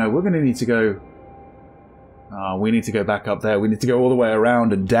 no, we're going to need to go... oh, we need to go back up there. We need to go all the way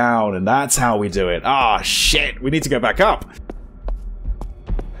around and down, and that's how we do it. Ah, shit! We need to go back up!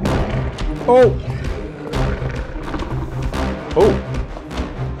 Oh! Oh!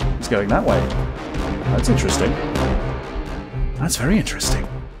 He's going that way. That's interesting. That's very interesting.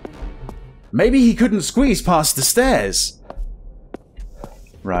 Maybe he couldn't squeeze past the stairs.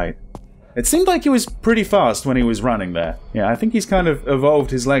 Right. It seemed like he was pretty fast when he was running there. Yeah, I think he's kind of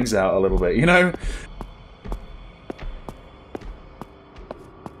evolved his legs out a little bit, you know?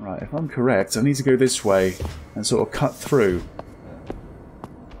 Right, if I'm correct, I need to go this way. and sort of cut through.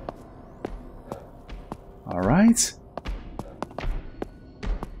 Alright.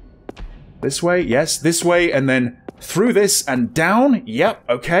 This way, yes, this way, and then through this and down. Yep,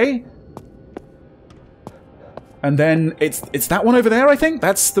 okay. And then it's that one over there, I think?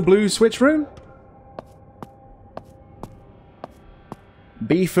 That's the blue switch room?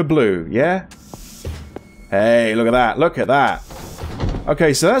 B for blue, yeah? Hey, look at that, look at that.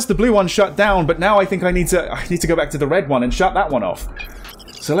 Okay, so that's the blue one shut down, but now I think I need to go back to the red one and shut that one off.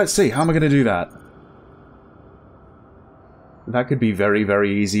 So let's see, how am I going to do that? That could be very,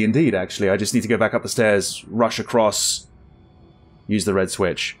 very easy indeed, actually. I just need to go back up the stairs, rush across, use the red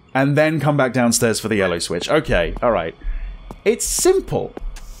switch, and then come back downstairs for the yellow switch. Okay, alright. It's simple.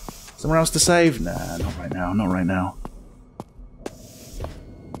 Somewhere else to save? Nah, not right now, not right now.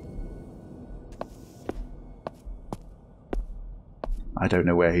 I don't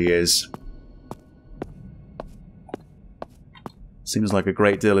know where he is. Seems like a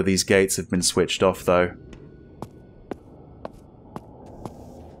great deal of these gates have been switched off, though.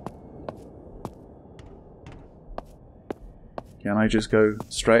 Can I just go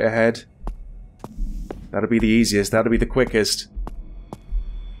straight ahead? That'll be the easiest, that'll be the quickest.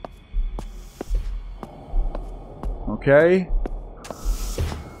 Okay.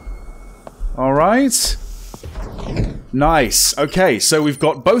 Alright. Nice. Okay, so we've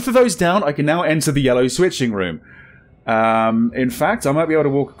got both of those down. I can now enter the yellow switching room. In fact, I might be able to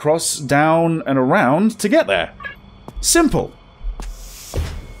walk across, down, and around to get there. Simple.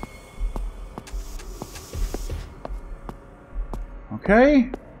 Okay.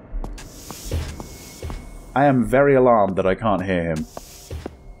 I am very alarmed that I can't hear him.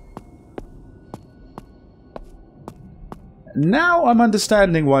 Now I'm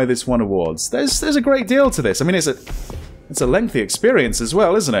understanding why this won awards. There's a great deal to this. I mean, it's a lengthy experience as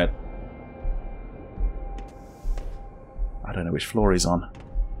well, isn't it? I don't know which floor he's on.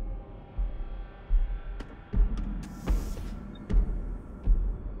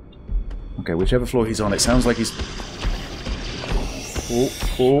 Okay, whichever floor he's on, it sounds like he's...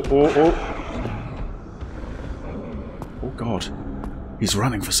 Oh, God. He's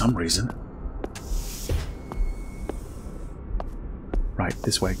running for some reason. Right,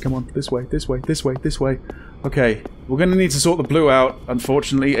 this way. Come on, this way, this way, this way, this way. Okay, we're going to need to sort the blue out,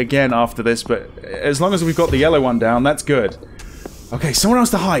 unfortunately, again after this, but as long as we've got the yellow one down, that's good. Okay, somewhere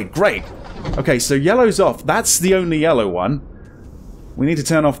else to hide. Great. Okay, so yellow's off. That's the only yellow one. We need to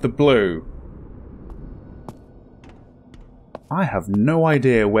turn off the blue. I have no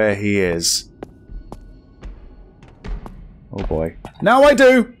idea where he is. Oh boy. Now I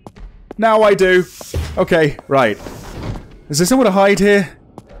do! Now I do! Okay, right. Is there somewhere to hide here?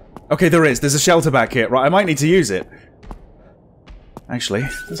 Okay, there is. There's a shelter back here. Right, I might need to use it. Actually,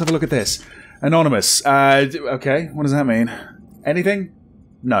 let's have a look at this. Anonymous. Okay, what does that mean? Anything?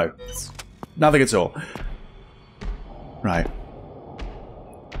 No. Nothing at all. Right.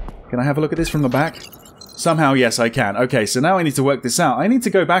 Can I have a look at this from the back? Somehow, yes, I can. Okay, so now I need to work this out. I need to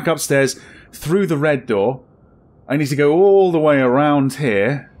go back upstairs through the red door. I need to go all the way around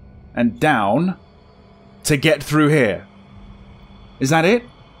here and down to get through here. Is that it?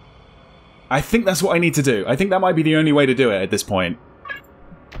 I think that's what I need to do. I think that might be the only way to do it at this point.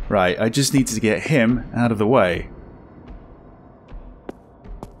 Right, I just need to get him out of the way.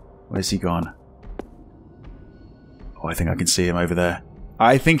 Where's he gone? Oh, I think I can see him over there.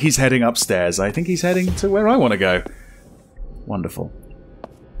 I think he's heading upstairs. I think he's heading to where I want to go. Wonderful.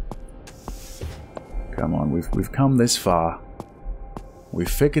 Come on, we've come this far. We've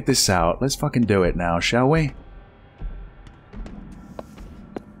figured this out. Let's fucking do it now, shall we?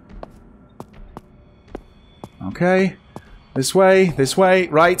 Okay. This way,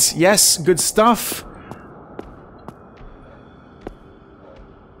 right. Yes, good stuff.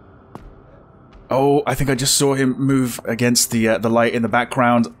 Oh, I think I just saw him move against the light in the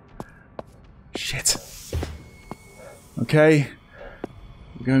background. Shit. Okay.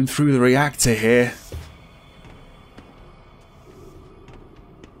 We're going through the reactor here.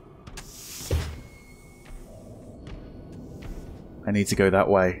 I need to go that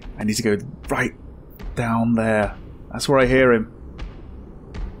way. I need to go right down there. That's where I hear him.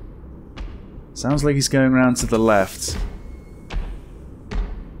 Sounds like he's going around to the left.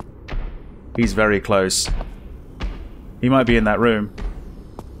 He's very close. He might be in that room.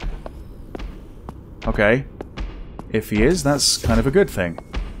 Okay. If he is, that's kind of a good thing.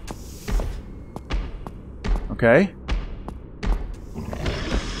 Okay.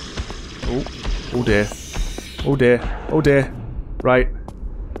 Oh, oh dear. Oh dear. Oh dear. Right.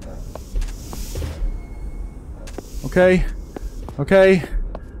 Okay. Okay.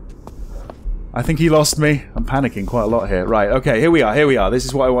 I think he lost me. I'm panicking quite a lot here. Right, okay, here we are, here we are. This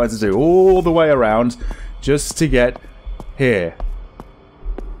is what I wanted to do. All the way around just to get here.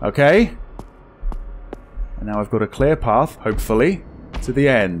 Okay? And now I've got a clear path, hopefully, to the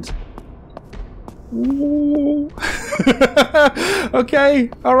end. Ooh. Okay,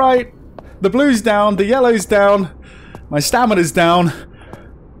 alright. The blue's down, the yellow's down, my stamina's down.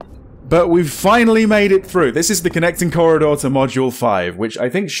 But we've finally made it through. This is the connecting corridor to Module 5, which I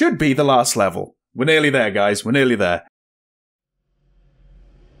think should be the last level. We're nearly there, guys. We're nearly there.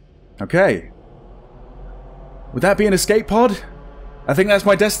 Okay. Would that be an escape pod? I think that's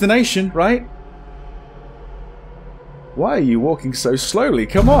my destination, right? Why are you walking so slowly?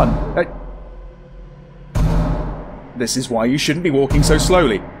 Come on. This is why you shouldn't be walking so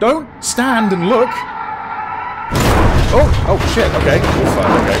slowly. Don't stand and look. Oh shit, okay. Oh,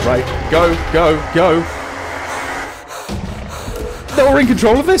 fine, okay, right. Go, go, go. No, we're in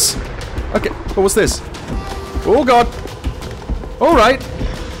control of this? Okay, what was this? Oh god. Alright.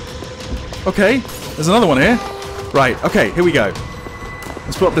 Okay, there's another one here. Right, okay, here we go.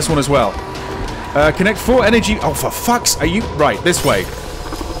 Let's put up this one as well. Connect 4 energy... Oh, for fuck's... Are you... Right, this way.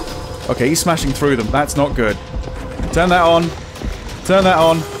 Okay, he's smashing through them. That's not good. Turn that on. Turn that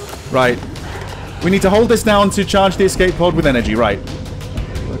on. Right. We need to hold this down to charge the escape pod with energy. Right.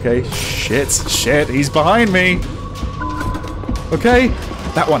 Okay. Shit. Shit. He's behind me. Okay.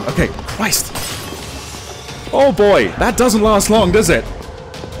 That one. Okay. Christ. Oh boy. That doesn't last long, does it?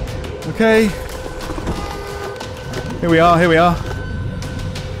 Okay. Here we are. Here we are.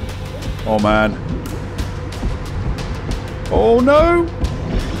 Oh man. Oh no.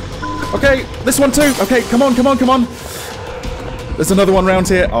 Okay. This one too. Okay. Come on. Come on. Come on. There's another one round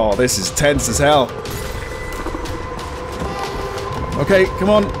here. Oh, this is tense as hell. Okay, come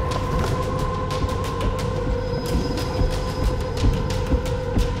on.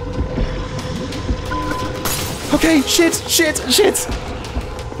 Okay, shit, shit, shit.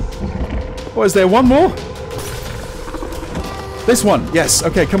 Oh, is there one more? This one, yes.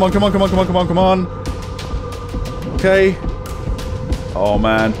 Okay, come on, come on, come on, come on, come on, come on. Okay. Oh,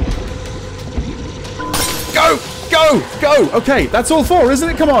 man. Go! Go! Go! Okay, that's all 4, isn't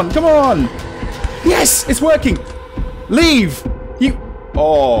it? Come on, come on! Yes! It's working! Leave! You...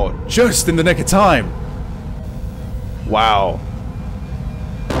 Oh, just in the nick of time. Wow.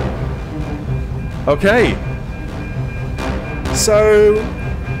 Okay. So...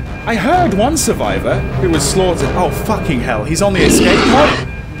 I heard one survivor who was slaughtered... Oh, fucking hell. He's on the escape pod?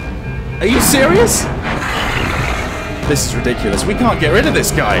 Are you serious? This is ridiculous. We can't get rid of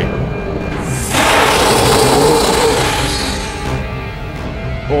this guy.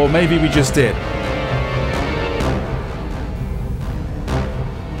 Or maybe we just did.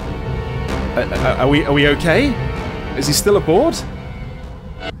 Are we okay? Is he still aboard?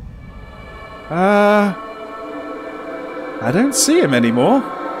 I don't see him anymore.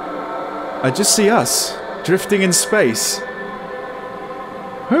 I just see us, drifting in space.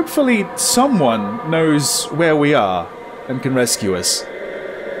 Hopefully someone knows where we are and can rescue us.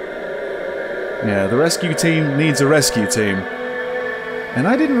 Yeah, the rescue team needs a rescue team. And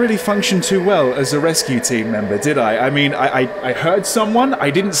I didn't really function too well as a rescue team member, did I? I mean, I heard someone,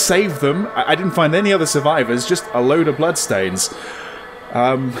 I didn't save them, I didn't find any other survivors, just a load of bloodstains.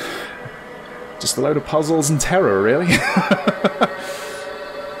 Just a load of puzzles and terror, really.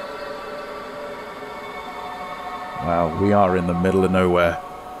 Wow, we are in the middle of nowhere.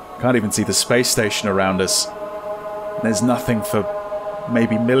 Can't even see the space station around us. There's nothing for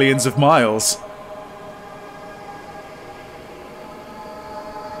maybe millions of miles.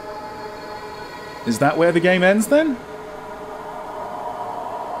 Is that where the game ends, then?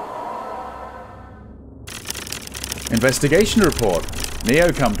 Investigation report.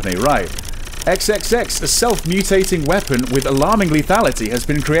 Neo Company, right. XXX, a self-mutating weapon with alarming lethality, has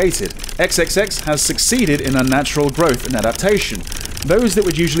been created. XXX has succeeded in unnatural growth and adaptation, those that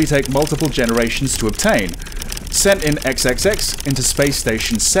would usually take multiple generations to obtain. Sent in XXX into Space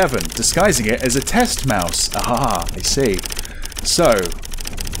Station 7, disguising it as a test mouse. Aha, I see. So...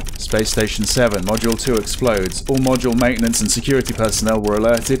 Space Station 7, Module 2 explodes. All module maintenance and security personnel were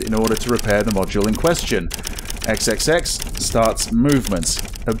alerted in order to repair the module in question. XXX starts movements.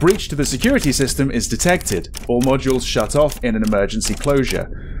 A breach to the security system is detected. All modules shut off in an emergency closure.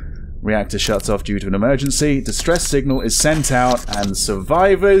 Reactor shuts off due to an emergency. Distress signal is sent out, and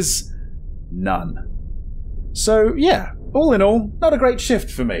survivors? None. So, yeah, all in all, not a great shift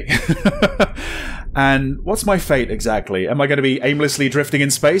for me. And what's my fate exactly? Am I going to be aimlessly drifting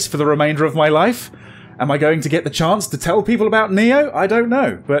in space for the remainder of my life? Am I going to get the chance to tell people about Neo? I don't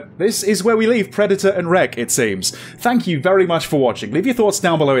know, but this is where we leave Predator and Wreck, it seems. Thank you very much for watching. Leave your thoughts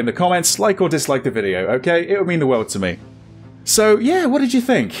down below in the comments, like or dislike the video, okay? It would mean the world to me. So, yeah, what did you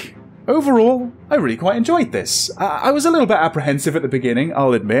think? Overall, I really quite enjoyed this. I was a little bit apprehensive at the beginning,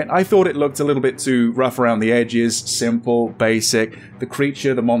 I'll admit. I thought it looked a little bit too rough around the edges, simple, basic. The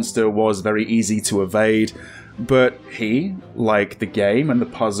creature, the monster, was very easy to evade. But he, like the game and the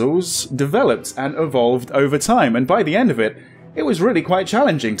puzzles, developed and evolved over time. And by the end of it, it was really quite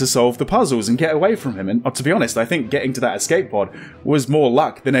challenging to solve the puzzles and get away from him. And to be honest, I think getting to that escape pod was more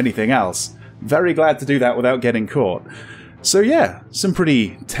luck than anything else. Very glad to do that without getting caught. So yeah, some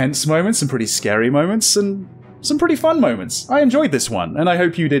pretty tense moments, some pretty scary moments, and some pretty fun moments. I enjoyed this one, and I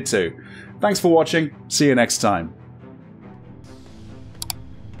hope you did too. Thanks for watching, see you next time.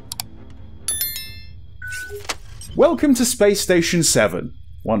 Welcome to Space Station 7.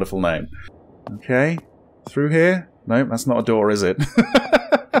 Wonderful name. Okay, through here? No, that's not a door, is it?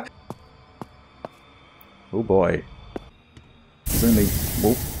 Oh boy. There's only...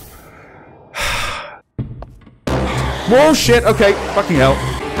 Whoa. Whoa, shit! Okay, fucking hell.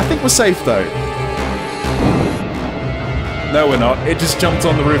 I think we're safe, though. No, we're not. It just jumped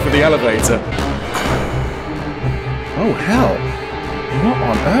on the roof of the elevator. Oh, hell. What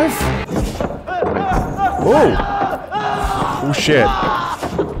on earth? Whoa! Oh, shit.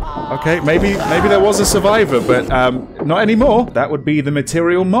 Okay, maybe there was a survivor, but, not anymore. That would be the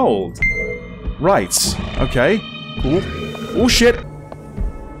material mold. Right. Okay. Ooh. Oh, shit!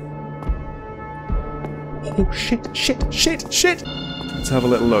 Oh, shit! Let's have a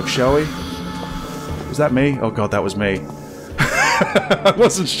little look, shall we? Was that me? Oh god, that was me. I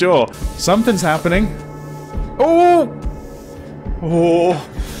wasn't sure. Something's happening. Oh! Oh!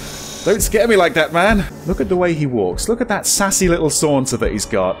 Don't scare me like that, man. Look at the way he walks. Look at that sassy little saunter that he's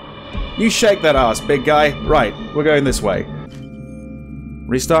got. You shake that ass, big guy. Right, we're going this way.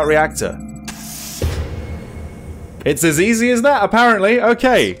 Restart reactor. It's as easy as that, apparently.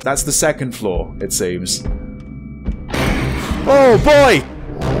 Okay, that's the second floor, it seems. Oh, boy!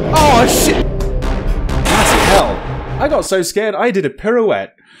 Oh, shit! That's hell. I got so scared, I did a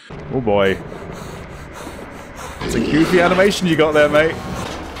pirouette. Oh, boy. It's a goofy animation you got there, mate.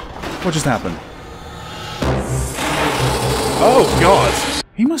 What just happened? Oh, God!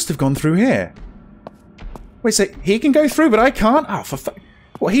 He must have gone through here. Wait, so he can go through, but I can't? Oh, for fuck...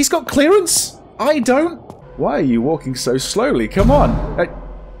 What, he's got clearance? I don't? Why are you walking so slowly? Come on!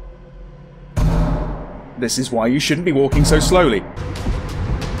 This is why you shouldn't be walking so slowly.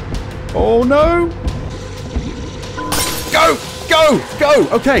 Oh no! Go! Go! Go!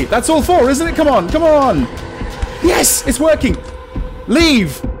 Okay, that's all four, isn't it? Come on, come on! Yes! It's working!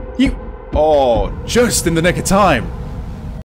 Leave! You... Oh, just in the nick of time.